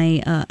have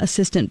my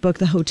assistant book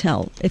the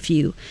hotel if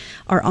you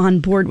are on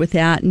board with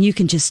that, and you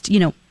can just,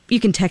 you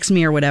can text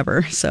me or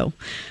whatever. So,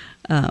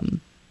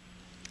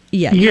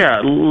 yeah.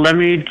 Yeah, let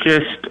me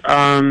just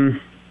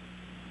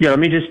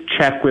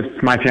check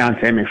with my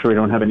fiance, make sure we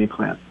don't have any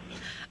plans.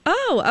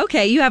 Oh,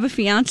 okay. You have a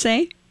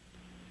fiance?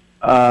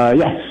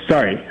 Yes.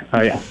 Sorry.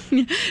 Yeah.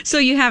 So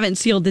you haven't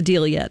sealed the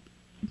deal yet?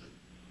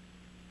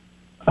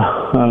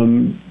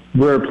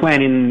 We're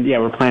planning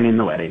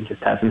the wedding.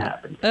 Just hasn't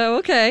happened. Oh,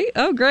 okay.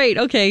 Oh, great.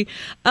 Okay.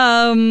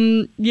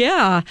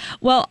 Yeah.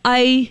 Well,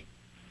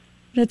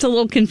 that's a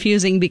little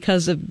confusing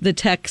because of the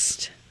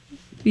text,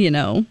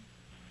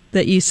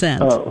 that you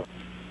sent. Oh.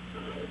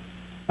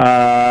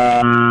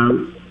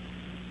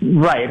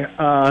 Right.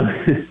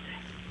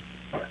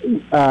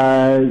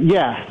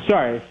 Yeah.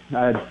 Sorry.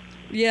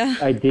 Yeah.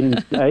 I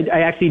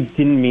actually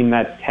didn't mean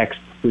that text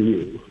for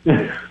you.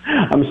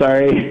 I'm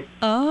sorry.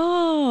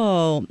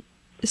 Oh.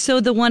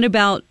 So the one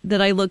about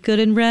that I look good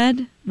in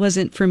red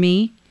wasn't for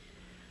me?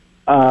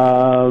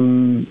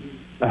 This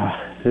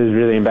is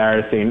really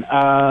embarrassing.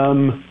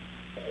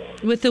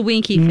 With the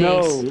winky face.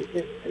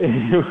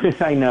 No.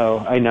 I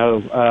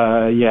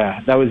know.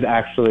 Yeah, that was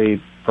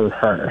actually for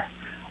her.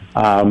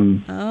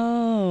 I'm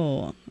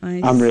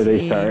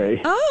really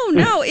sorry. Oh,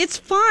 no, it's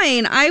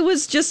fine. I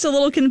was just a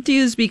little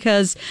confused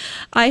because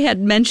I had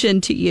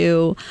mentioned to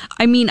you,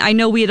 I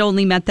know we had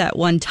only met that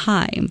one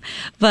time,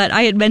 but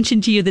I had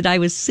mentioned to you that I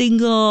was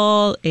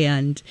single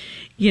and,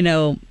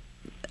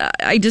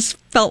 I just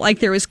felt like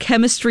there was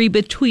chemistry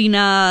between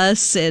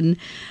us and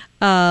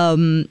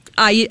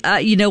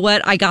You know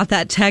what? I got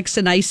that text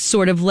and I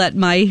sort of let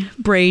my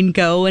brain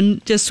go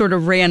and just sort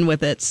of ran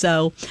with it.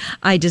 So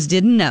I just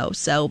didn't know.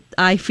 So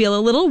I feel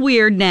a little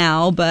weird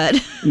now, but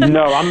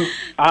no,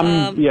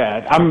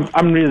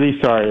 I'm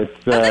really sorry.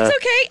 It's, that's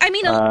okay. I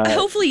mean,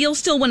 hopefully you'll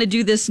still want to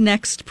do this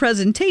next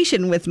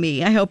presentation with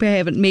me. I hope I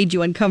haven't made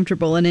you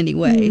uncomfortable in any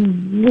way.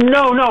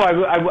 No,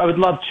 I would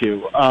love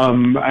to.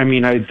 I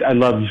mean, I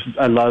love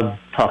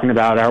talking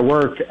about our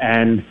work,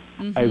 and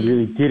I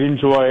really did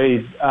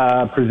enjoy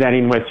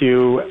presenting with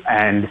you,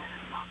 and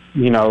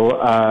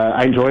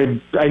I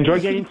enjoyed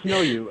getting to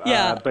know you.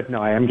 Yeah. But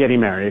no, I am getting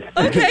married.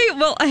 Okay,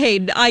 well,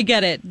 hey, I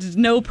get it.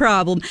 No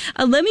problem.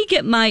 Let me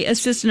get my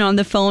assistant on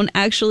the phone.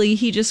 Actually,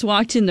 he just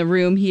walked in the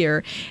room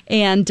here,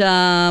 and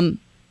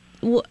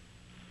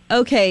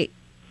okay.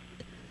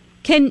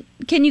 Can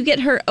you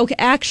get her? Okay,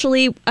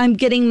 actually, I'm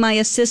getting my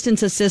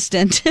assistant's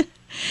assistant.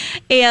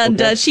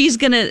 And she's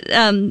going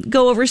to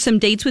go over some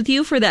dates with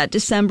you for that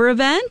December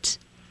event.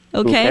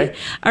 Okay?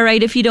 All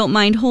right, if you don't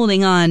mind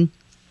holding on.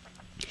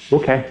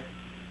 Okay.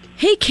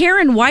 Hey,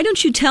 Karen, why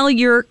don't you tell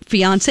your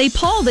fiance,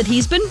 Paul, that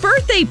he's been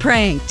birthday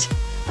pranked?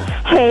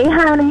 Hey,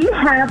 honey,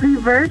 happy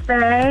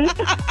birthday.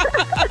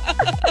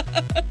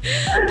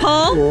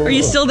 Paul, are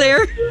you still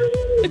there?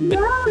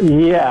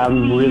 Yeah,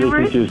 I'm really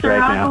confused right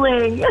now.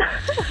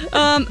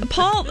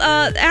 Paul,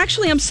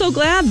 actually, I'm so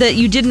glad that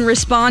you didn't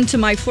respond to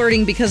my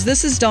flirting, because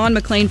this is Dawn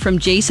McLean from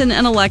Jason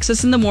and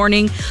Alexis in the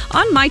Morning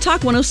on My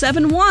Talk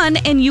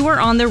 107.1, and you are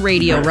on the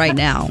radio right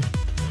now.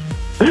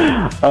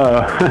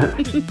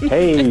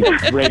 Hey,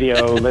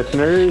 radio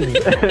listeners.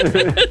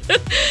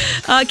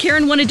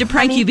 Karen wanted to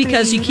prank you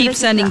because you keep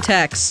sending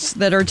texts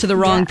that are to the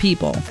wrong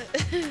people.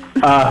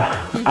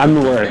 I'm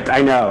the worst.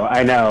 I know.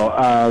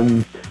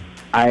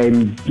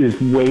 I'm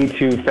just way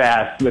too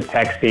fast with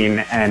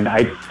texting, and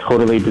I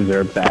totally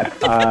deserve that.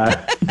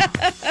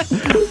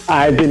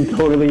 I've been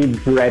totally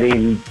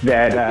dreading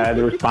that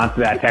the response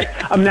to that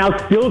text. I'm now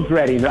still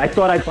dreading. I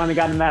thought I'd finally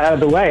gotten that out of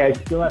the way. I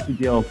still have to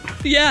deal.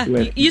 Yeah,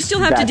 with you still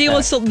have to deal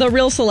with the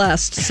real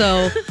Celeste.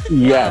 So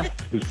yes,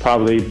 who's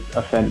probably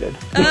offended.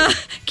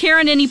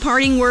 Karen, any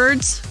parting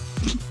words?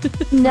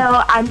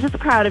 No, I'm just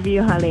proud of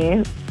you,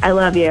 honey. I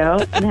love you,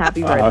 and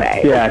happy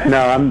birthday. Yeah,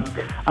 no,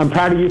 I'm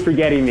proud of you for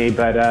getting me,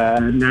 but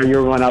now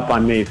you're one up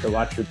on me, so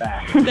watch your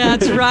back.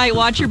 That's right.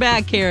 Watch your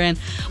back, Karen.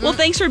 Well,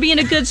 thanks for being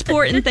a good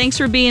sport, and thanks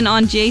for being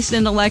on Jason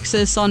and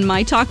Alexis on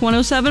My Talk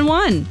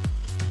 107.1.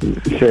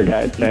 Sure,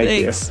 guys. Thank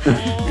you.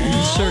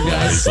 Sure,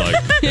 guys. He's like,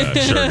 yeah,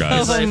 sure,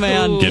 guys. Oh,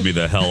 man. Get me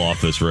the hell off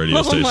this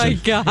radio station. Oh, my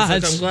gosh.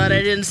 Like, I'm glad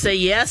I didn't say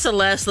yes,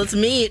 Celeste. Let's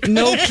meet.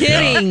 No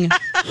kidding.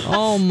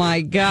 Oh, my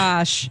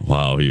gosh.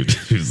 Wow. He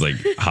was like,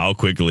 how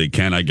quickly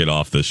can I get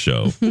off this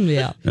show?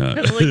 Yeah. I'm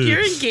like,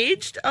 you're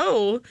engaged?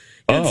 Oh.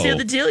 You haven't sealed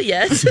the deal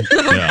yet.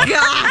 Oh,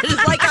 God.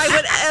 Like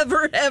I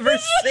would ever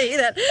say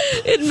that.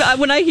 And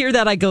when I hear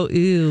that, I go,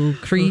 ew,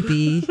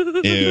 creepy.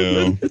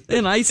 Ew.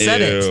 And I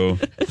said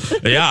it.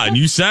 Yeah, and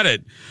you said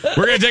it.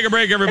 We're going to take a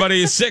break,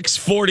 everybody.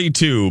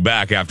 6:42.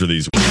 Back after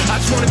these.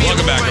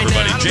 Welcome back,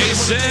 everybody.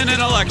 Jason and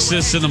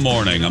Alexis in the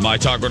Morning on My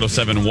Talk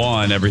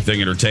 107.1,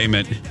 Everything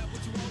Entertainment.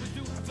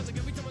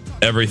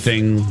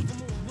 Everything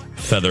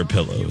Feather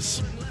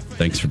Pillows.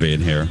 Thanks for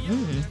being here.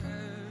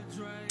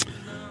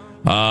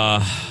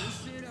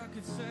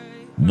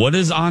 What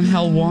does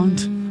Angel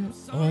want?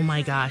 Oh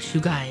my gosh,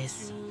 you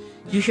guys.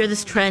 Did you hear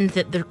this trend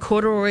that the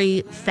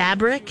corduroy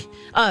fabric,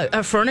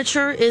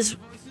 furniture is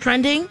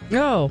trending?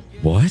 No.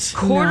 What?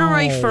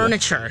 Corduroy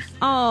furniture.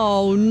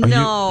 Oh,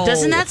 no.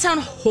 Doesn't that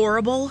sound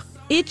horrible?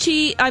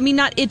 Itchy. I mean,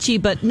 not itchy,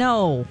 but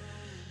no.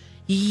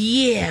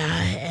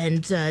 Yeah,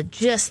 and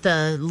just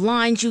the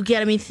lines you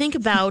get. I mean, think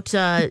about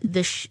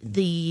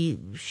the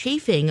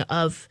chafing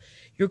of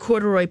your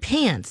corduroy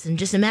pants, and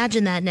just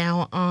imagine that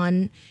now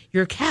on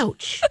your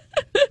couch.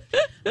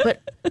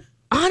 But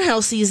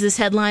Angel sees this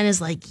headline as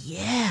like,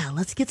 yeah,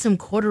 let's get some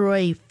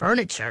corduroy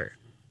furniture.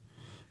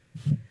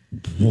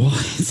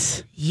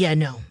 What? Yeah,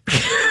 no.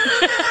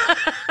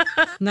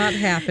 Not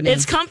happening.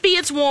 It's comfy,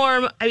 it's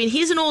warm. I mean,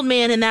 he's an old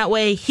man in that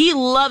way. He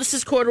loves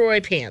his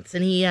corduroy pants,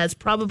 and he has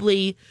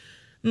probably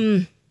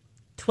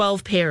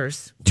 12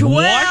 pairs.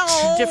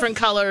 12? Different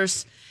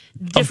colors,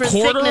 different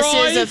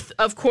thicknesses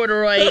of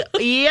corduroy.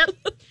 Yep.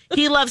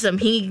 He loves them.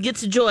 He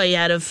gets joy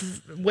out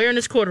of wearing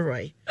his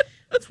corduroy.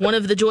 It's one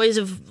of the joys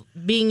of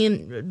being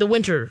in the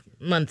winter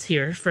months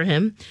here for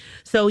him.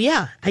 So,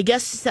 yeah, I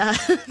guess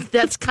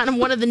that's kind of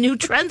one of the new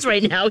trends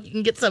right now. You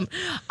can get some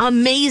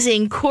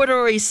amazing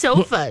corduroy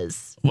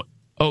sofas.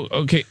 Oh,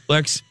 okay,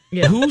 Lex,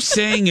 who's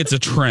saying it's a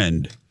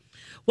trend?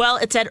 Well,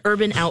 it's at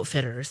Urban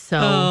Outfitters,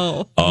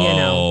 so, you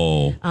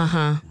know.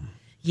 Uh-huh.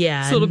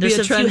 Yeah. So it'll be a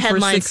few trend for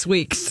headlines. 6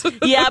 weeks.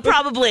 Yeah,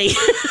 probably.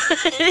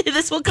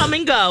 This will come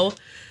and go.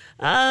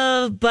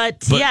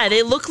 But yeah,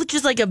 they look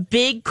just like a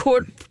big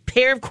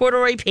pair of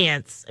corduroy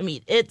pants. I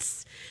mean,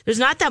 there's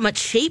not that much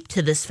shape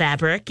to this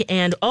fabric,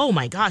 and oh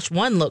my gosh,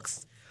 one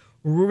looks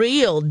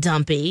real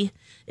dumpy.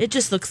 It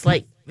just looks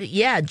like,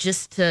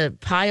 just a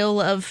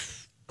pile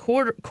of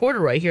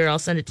corduroy. Here, I'll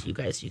send it to you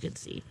guys so you can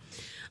see.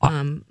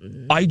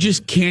 I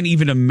just can't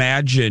even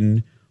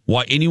imagine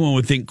why anyone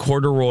would think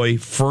corduroy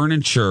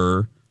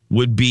furniture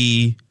would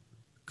be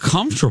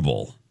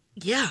comfortable.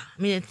 Yeah,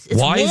 I mean it's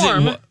why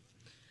warm, is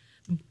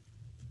it?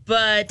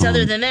 But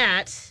other than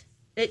that,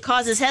 it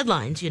causes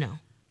headlines. You know.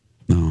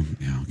 Oh,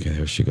 yeah. Okay,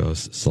 there she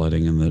goes,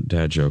 sliding in the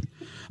dad joke.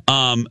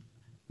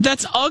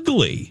 That's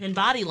ugly. And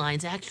body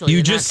lines, actually.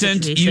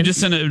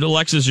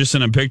 Alexis just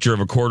sent a picture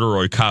of a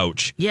corduroy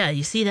couch. Yeah,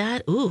 you see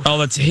that? Ooh. Oh,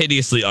 that's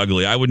hideously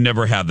ugly. I would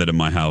never have that in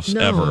my house,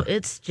 ever.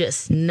 It's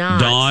just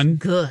not Dawn?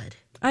 good.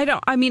 I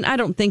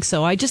don't think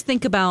so. I just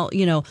think about,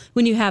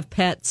 when you have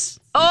pets.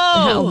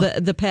 Oh! How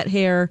the pet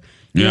hair,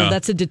 you know,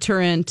 that's a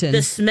deterrent. And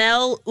the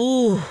smell,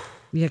 ooh.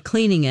 Yeah,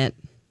 cleaning it.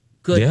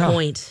 Good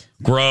point.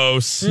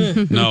 Gross.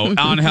 No,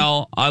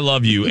 Angel, I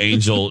love you,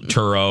 Angel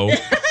Turo.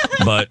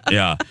 But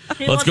yeah,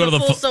 let's go to the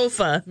full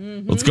sofa.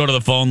 Let's go to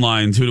the phone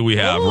lines. Who do we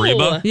have?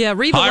 Reba? Yeah,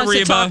 Reba wants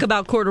to talk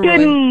about corduroy.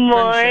 Good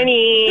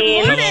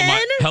morning.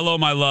 Hello,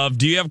 my love.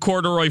 Do you have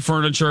corduroy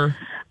furniture?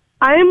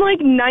 I'm like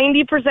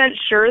 90%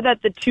 sure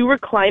that the 2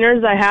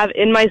 recliners I have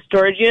in my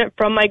storage unit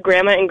from my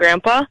grandma and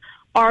grandpa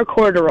are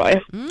corduroy.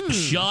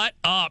 Shut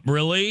up,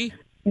 really?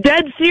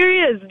 Dead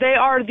serious. They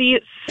are the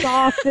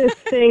softest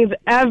things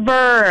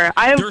ever.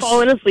 I have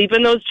fallen asleep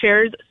in those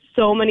chairs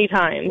so many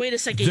times. Wait a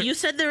second. You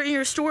said they're in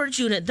your storage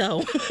unit,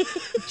 though.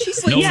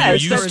 She's like,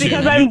 yes, that's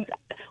because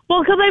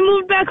because I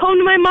moved back home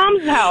to my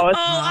mom's house.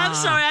 Oh, I'm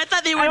sorry. I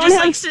thought they were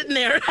just sitting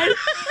there.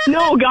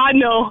 No, God,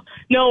 no.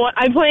 No,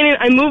 I'm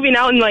moving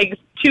out in like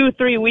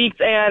 2-3 weeks,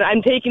 and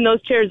I'm taking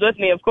those chairs with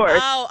me, of course.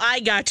 Oh, I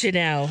got you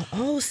now.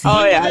 Oh, see,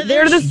 yeah.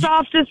 They're the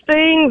softest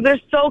things.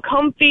 They're so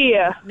comfy.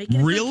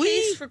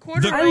 Really?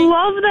 I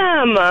love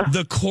them.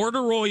 The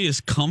corduroy is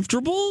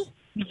comfortable?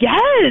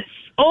 Yes.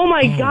 Oh,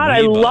 my God.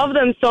 I love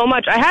them so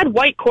much. I had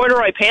white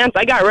corduroy pants.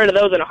 I got rid of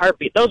those in a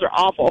heartbeat. Those are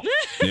awful.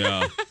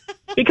 Yeah.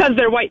 Because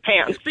they're white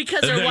pants.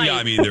 Because they're white. Yeah,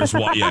 I mean, there's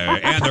white,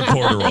 and they're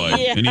corduroy.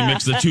 Yeah. And you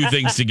mix the two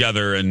things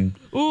together, and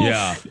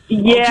yeah.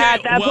 Yeah,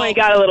 at that point, it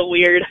got a little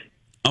weird.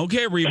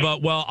 Okay, Reba.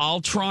 Well,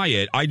 I'll try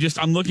it.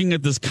 I'm looking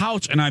at this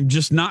couch, and I'm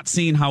just not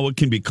seeing how it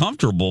can be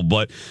comfortable.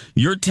 But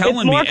you're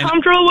telling me it's more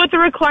comfortable with a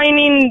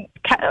reclining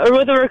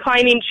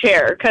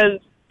chair, because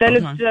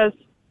then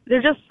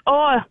they're just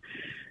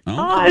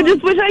I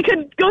just wish I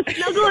could go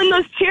snuggle in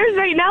those chairs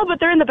right now,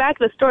 but they're in the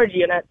back of the storage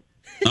unit.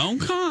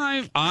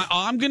 Okay,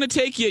 I'm gonna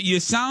take you.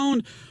 You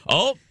sound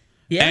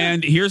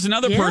and here's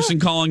another person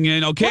calling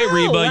in. Okay,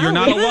 Reba, you're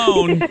not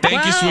alone.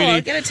 Thank you, sweetie.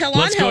 I'm gonna tell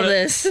Angel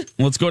this.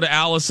 Let's go to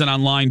Allison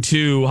on line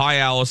 2. Hi,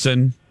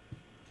 Allison.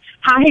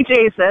 Hi,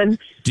 Jason.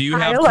 Do you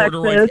have Alexis.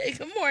 corduroy? Hey,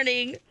 good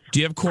morning. Do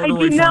you have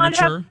corduroy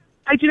furniture?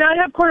 I do not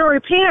have corduroy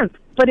pants,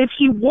 but if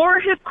he wore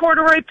his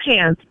corduroy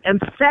pants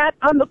and sat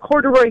on the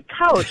corduroy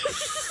couch,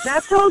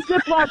 that's how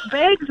Ziploc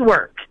bags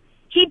work.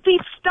 He'd be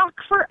stuck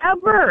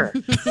forever.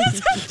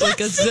 Like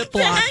a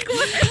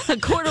Ziploc. A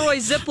corduroy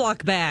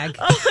Ziploc bag.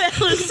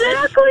 Oh,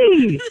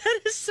 exactly. That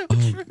is so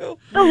true.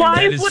 The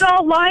lines would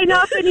all line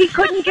up and he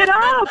couldn't get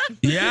up.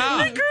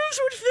 Yeah. The grooves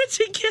would fit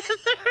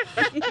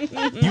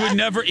together. You would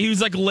never. He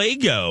was like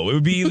Lego. It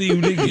would be.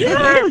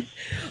 Yes.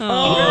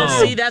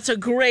 See, that's a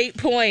great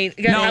point.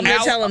 I'm going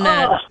to tell him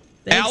that.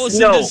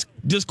 Allison,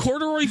 does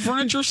corduroy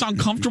furniture sound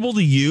comfortable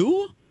to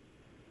you?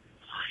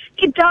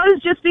 It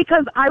does, just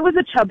because I was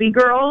a chubby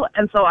girl,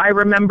 and so I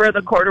remember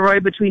the corduroy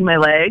between my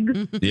legs.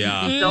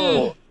 Yeah.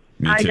 So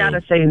I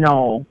gotta say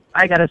no.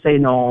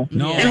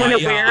 No. And when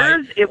it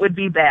wears, it would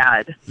be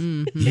bad.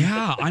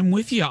 Yeah, I'm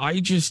with you. I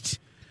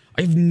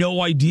have no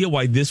idea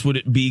why this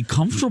would be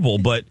comfortable,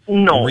 but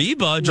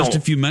Reba just a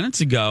few minutes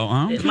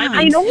ago. It might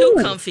be too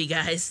comfy,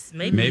 guys.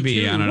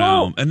 Maybe too. I don't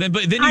know.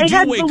 But then you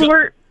do wake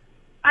up.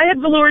 I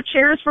had velour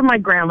chairs from my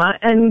grandma,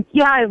 and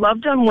I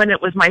loved them when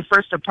it was my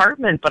first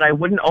apartment, but I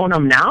wouldn't own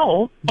them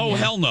now. Oh,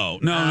 hell no.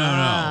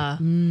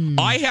 No.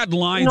 I had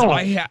lines. No.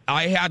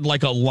 I had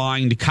like a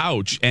lined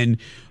couch, and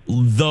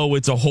though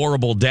it's a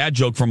horrible dad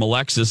joke from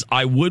Alexis,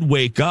 I would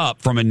wake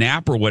up from a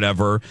nap or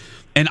whatever,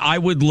 and I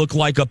would look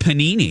like a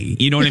panini.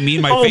 You know what I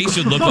mean? My face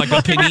would look like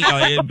a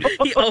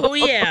panini. Oh,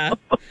 yeah.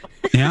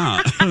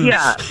 Yeah.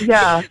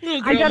 Yeah.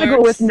 I got to go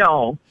with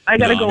no. I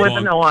got to go with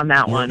a no on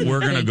that one. We're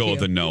going to go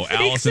with a no.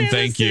 Allison,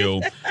 thank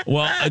you.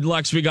 Well,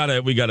 Lex, we got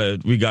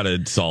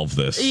to solve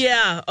this.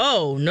 Yeah.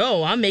 Oh,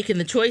 no, I'm making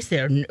the choice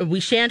there. We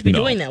shan't be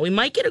doing that. We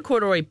might get a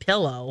corduroy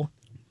pillow.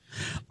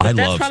 But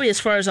that's probably as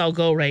far as I'll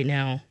go right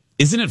now.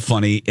 Isn't it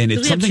funny? And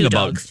it's something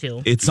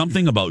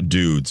about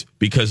dudes,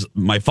 because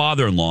my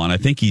father-in-law, and I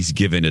think he's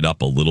given it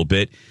up a little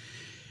bit.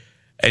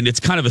 And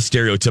it's kind of a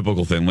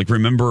stereotypical thing. Like,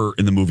 remember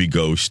in the movie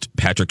Ghost,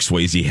 Patrick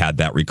Swayze had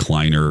that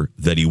recliner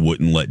that he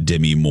wouldn't let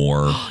Demi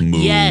Moore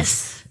move.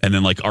 Yes. And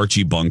then like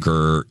Archie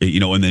Bunker,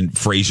 and then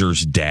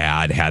Fraser's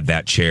dad had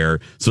that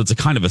chair. So it's a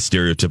kind of a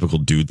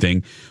stereotypical dude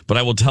thing. But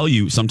I will tell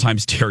you,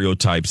 sometimes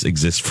stereotypes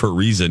exist for a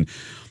reason.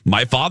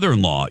 My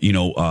father-in-law,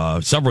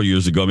 several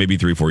years ago, maybe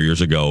 3-4 years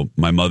ago,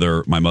 my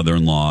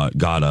mother-in-law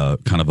got a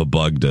kind of a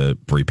bug to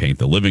repaint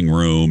the living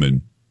room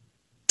and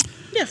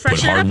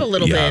freshen it up a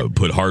little bit.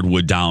 Put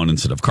hardwood down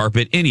instead of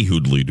carpet, any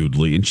hoodly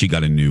doodly, and she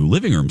got a new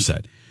living room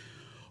set.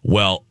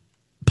 Well,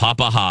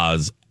 Papa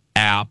Haas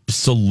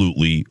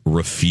absolutely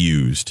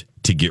refused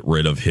to get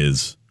rid of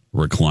his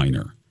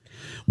recliner,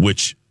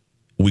 which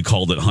we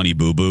called it Honey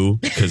Boo Boo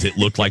because it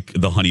looked like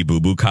the Honey Boo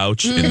Boo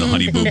couch in the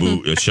Honey Boo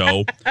Boo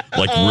show,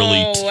 like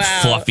really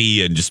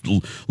fluffy and just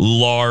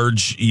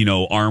large,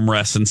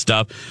 armrests and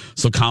stuff.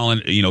 So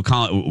Colin,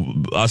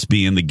 us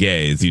being the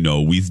gays,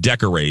 we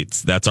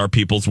decorates. That's our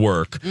people's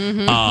work.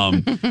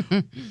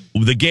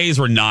 The gays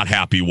were not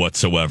happy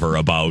whatsoever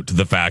about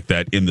the fact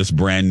that in this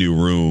brand new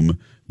room,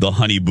 the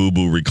Honey Boo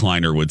Boo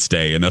recliner would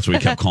stay. And that's what we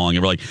kept calling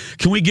it. We're like,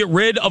 can we get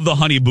rid of the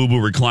Honey Boo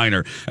Boo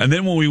recliner? And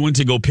then when we went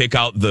to go pick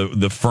out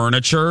the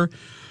furniture,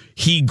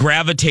 he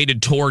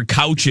gravitated toward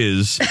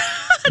couches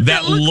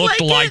that looked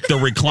like the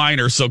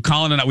recliner. So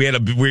Colin and I, we had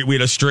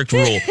a strict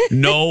rule.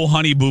 No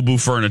Honey Boo Boo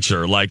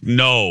furniture. Like,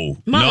 no.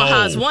 Mama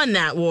Haas won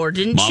that war,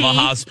 didn't she?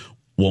 Mama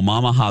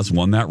Haas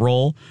won that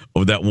war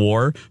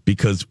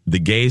because the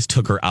gays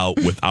took her out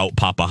without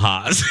Papa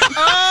Haas.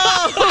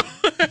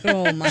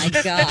 Oh my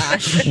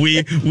gosh.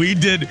 We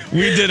did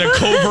a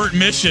covert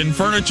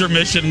furniture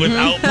mission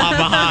without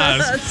Papa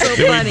Haas. That's so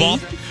funny.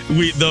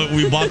 We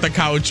bought the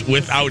couch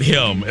without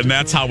him, and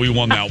that's how we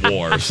won that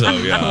war. So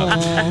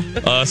yeah,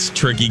 us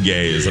tricky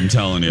gays, I'm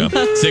telling you.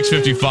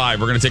 6:55.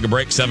 We're gonna take a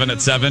break. 7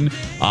 at 7,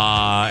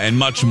 and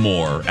much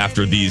more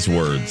after these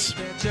words.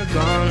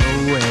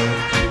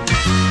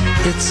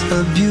 It's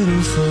a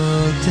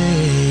beautiful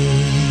day.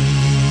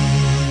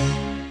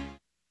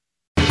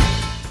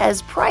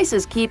 As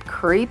prices keep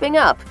creeping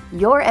up,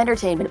 your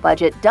entertainment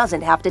budget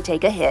doesn't have to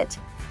take a hit.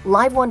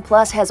 Live One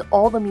Plus has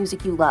all the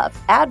music you love,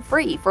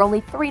 ad-free for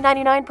only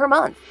 $3.99 per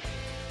month.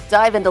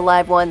 Dive into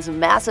Live One's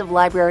massive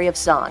library of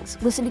songs,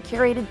 listen to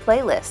curated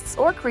playlists,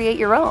 or create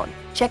your own.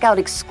 Check out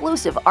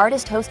exclusive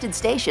artist-hosted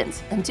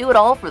stations, and do it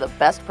all for the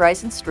best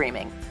price in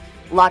streaming.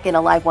 Lock in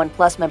a Live One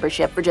Plus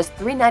membership for just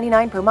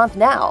 $3.99 per month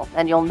now,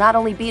 and you'll not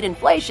only beat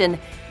inflation,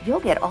 you'll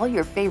get all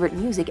your favorite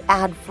music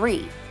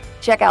ad-free.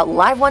 Check out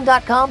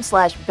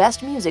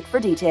liveone.com/bestmusic for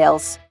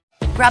details.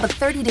 Grab a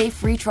 30-day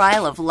free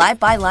trial of Live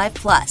by Live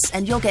Plus,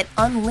 and you'll get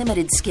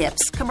unlimited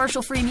skips,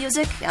 commercial-free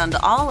music, and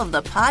all of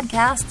the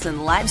podcasts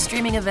and live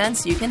streaming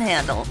events you can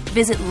handle.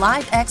 Visit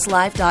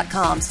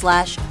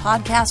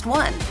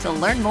livexlive.com/podcast1 to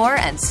learn more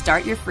and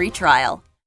start your free trial.